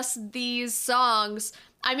just these songs,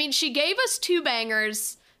 I mean, she gave us 2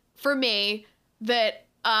 bangers for me that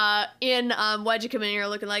in Why'd You Come In Here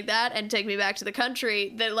Looking Like That and Take Me Back to the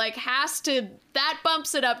Country that like that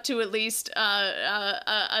bumps it up to at least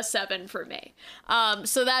a 7 for me.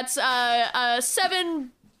 So that's a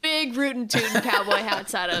 7 big rootin' tootin' cowboy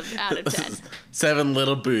hats out of 10. 7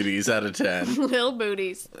 little booties out of 10. Little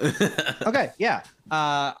booties. Okay, yeah.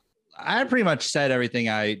 I pretty much said everything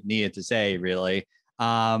I needed to say, really.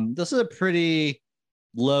 This is a pretty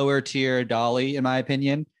lower tier Dolly, in my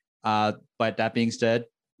opinion. But that being said,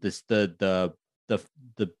 the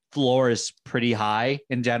floor is pretty high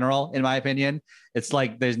in general, in my opinion. It's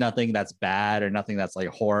like there's nothing that's bad or nothing that's like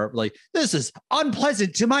horrible. Like, this is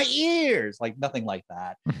unpleasant to my ears. Like, nothing like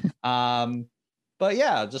that. But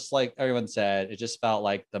yeah, just like everyone said, it just felt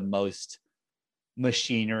like the most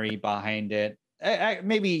machinery behind it.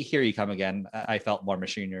 Maybe Here You Come Again. I felt more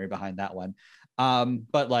machinery behind that one.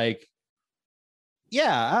 But like,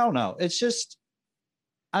 yeah, I don't know. It's just,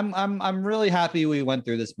 I'm really happy we went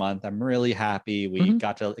through this month. I'm really happy we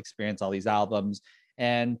got to experience all these albums.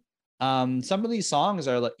 And some of these songs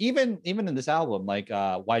are like, even in this album, like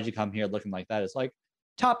Why'd You Come Here Looking Like That is like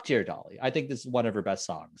top tier Dolly. I think this is one of her best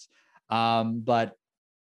songs. But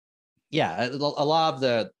yeah, a lot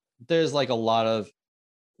of there's like a lot of,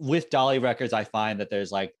 with Dolly records, I find that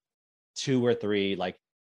there's like 2 or 3 like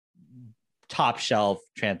top shelf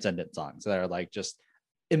transcendent songs that are like just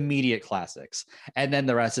immediate classics, and then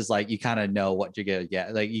the rest is like you kind of know what you're gonna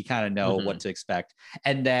get, like you kind of know what to expect,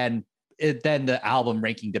 and then the album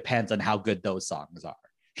ranking depends on how good those songs are,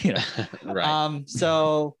 you know. Right.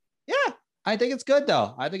 So yeah, I think it's good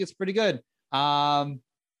though. I think it's pretty good. I'm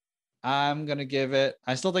gonna give it,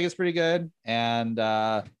 I still think it's pretty good, and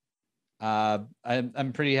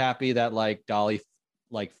I'm pretty happy that like Dolly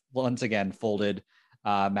like once again folded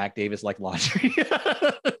Mac Davis like laundry.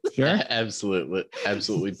 Sure. Absolutely pound.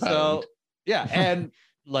 So yeah, and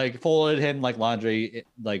like folded him like laundry,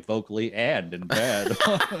 like vocally and in bed.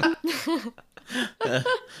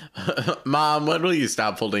 Mom, when will you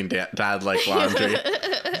stop folding dad like laundry?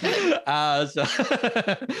 So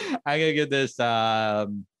I'm gonna give this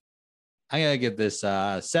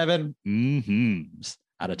 7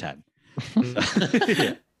 out of 10.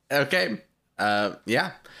 Yeah. Okay.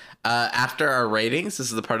 Yeah. After our ratings,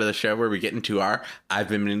 this is the part of the show where we get into our I've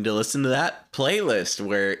been meaning to listen to that playlist,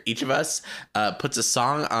 where each of us puts a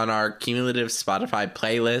song on our cumulative Spotify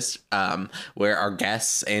playlist, where our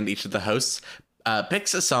guests and each of the hosts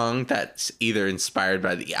picks a song that's either inspired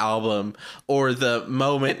by the album or the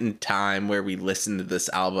moment in time where we listen to this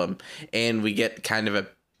album, and we get kind of a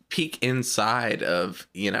peek inside of,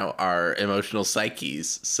 you know, our emotional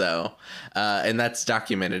psyches. So and that's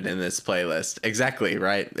documented in this playlist. Exactly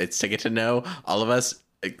right. It's to get to know all of us,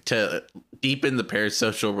 to deepen the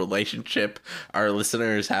parasocial relationship our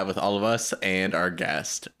listeners have with all of us and our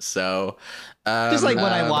guest. So just like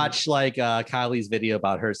when I watch like Kylie's video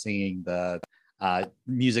about her singing the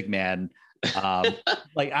Music Man,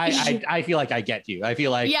 like I feel like I get you. I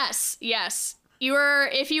feel like yes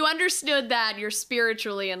if you understood that, you're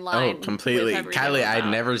spiritually in line. Oh, completely. Kylie, I'd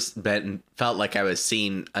never felt like I was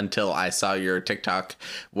seen until I saw your TikTok,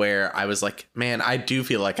 where I was like, man, I do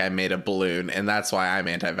feel like I made a balloon, and that's why I'm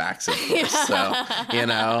anti-vax, of course. So, you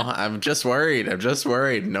know, I'm just worried.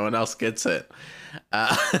 No one else gets it.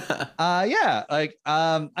 Yeah, like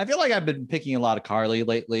I feel like I've been picking a lot of Carly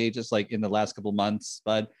lately, just like in the last couple months,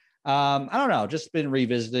 but I don't know, just been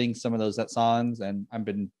revisiting some of those songs, and I've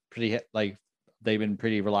been pretty like they've been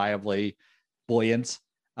pretty reliably buoyant,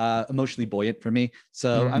 emotionally buoyant for me.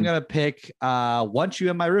 So I'm gonna pick Want You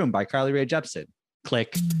in My Room by Carly Rae Jepsen.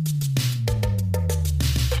 Click.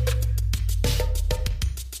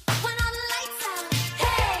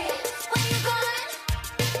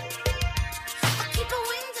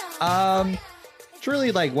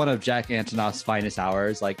 truly like one of Jack Antonoff's finest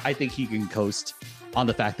hours. Like I think he can coast on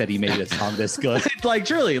the fact that he made a song this good. Like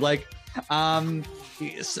truly, like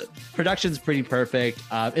production's pretty perfect.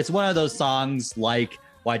 It's one of those songs like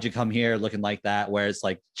Why'd You Come Here Looking Like That, where it's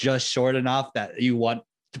like just short enough that you want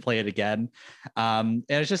to play it again. And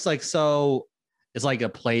it's just like so it's like a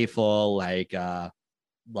playful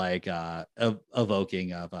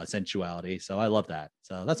evoking of sensuality. So I love that.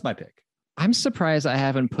 So that's my pick. I'm surprised I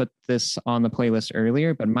haven't put this on the playlist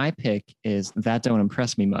earlier, but my pick is That Don't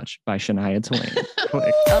Impress Me Much by Shania Twain.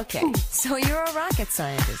 Okay, so you're a rocket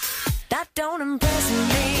scientist. That don't impress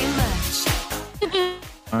me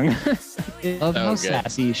much. Love how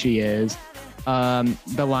sassy she is.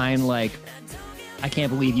 The line like, I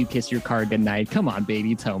can't believe you kissed your car goodnight. Come on,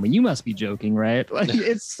 baby, tell me. You must be joking, right? Like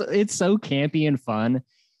it's so campy and fun.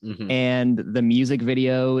 Mm-hmm. And the music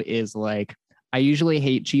video is like, I usually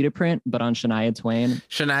hate Cheetah Print, but on Shania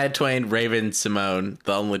Twain, Raven Simone,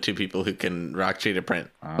 the only two people who can rock Cheetah Print.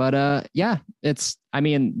 But yeah, this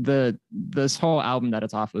whole album that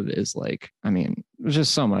it's off of is like, it's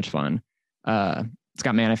just so much fun. It's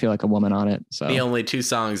got Man, I Feel Like a Woman on it. So the only two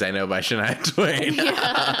songs I know by Shania Twain.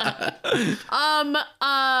 Yeah.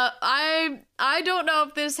 I don't know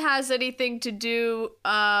if this has anything to do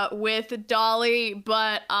with Dolly,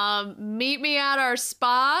 but Meet Me at Our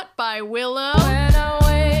Spot by Willow. When I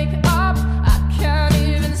wake up, I can't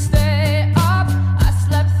even stay up. I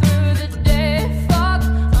slept through the day. Fuck,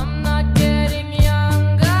 I'm not getting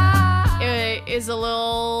younger. It is a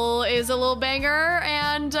little banger,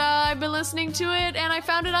 and I've been listening to it, and I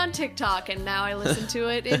found it on TikTok, and now I listen to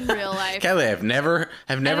it in real life. Kelly, I've never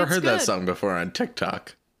heard that song before on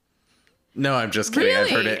TikTok. No, I'm just kidding. Really? I've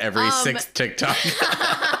heard it every sixth TikTok.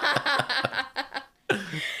 And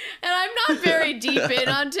I'm not very deep in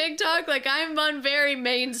on TikTok. Like, I'm on very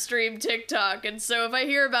mainstream TikTok, and so if I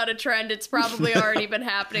hear about a trend, it's probably already been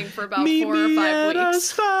happening for about 4 or 5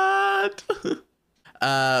 weeks.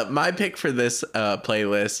 My pick for this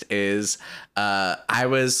playlist is I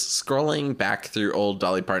was scrolling back through old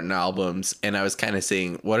Dolly Parton albums, and I was kind of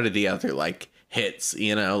seeing what are the other like hits,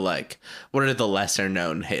 like what are the lesser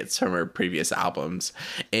known hits from her previous albums.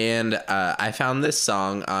 And I found this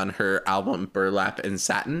song on her album Burlap and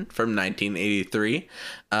Satin from 1983.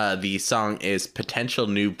 The song is Potential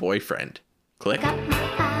New Boyfriend. Click. Got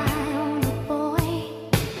my eye on a boy,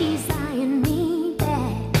 he's eyeing me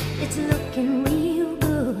back. It's looking real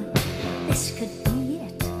good. This could be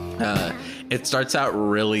it. It starts out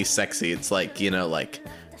really sexy. It's like, like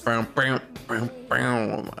and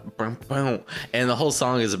the whole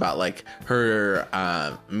song is about like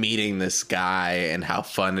her meeting this guy and how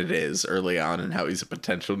fun it is early on and how he's a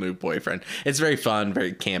potential new boyfriend. It's very fun,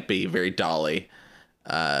 very campy, very Dolly.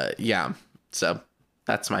 Yeah, so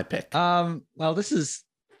that's my pick. Well, this is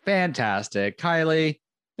fantastic. Kylie,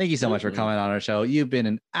 thank you so much for coming on our show. You've been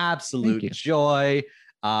an absolute joy.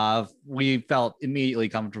 We felt immediately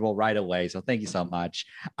comfortable right away, so thank you so much.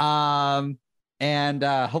 And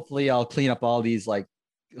hopefully I'll clean up all these like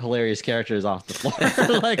hilarious characters off the floor.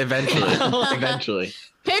 Like Eventually.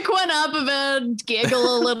 Pick one up of it,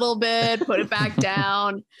 giggle a little bit, put it back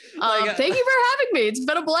down. Thank you for having me. It's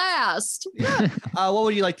been a blast. Yeah. What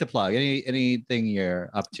would you like to plug? Anything you're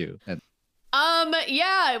up to?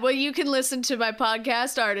 Yeah, well, you can listen to my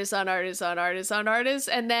podcast, Artists on Artists on Artists on Artists,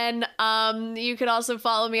 and then you can also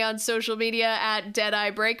follow me on social media at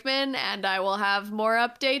Deadeye Brakeman, and I will have more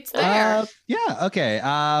updates there. Yeah, okay.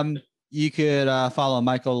 You could follow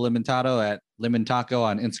Michael Limentato at Limentaco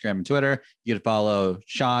on Instagram and Twitter. You could follow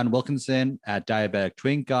Sean Wilkinson at Diabetic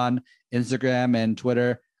Twink on Instagram and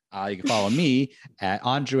Twitter. You can follow me at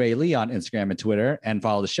Andre Lee on Instagram and Twitter, and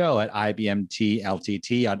follow the show at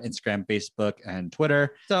IBMTLTT on Instagram, Facebook, and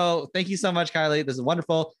Twitter. So thank you so much, Kylie. This is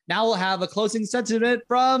wonderful. Now we'll have a closing sentiment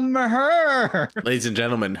from her. Ladies and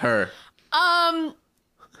gentlemen, her.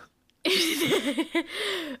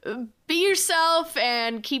 Be yourself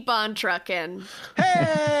and keep on trucking.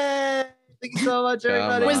 Hey! Thank you so much,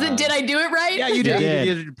 everybody. Did I do it right? Yeah, you did.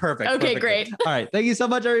 You did perfect. Okay, Perfect. great. All right. Thank you so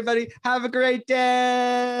much, everybody. Have a great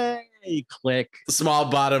day. Click. Small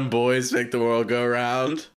bottom boys make the world go round.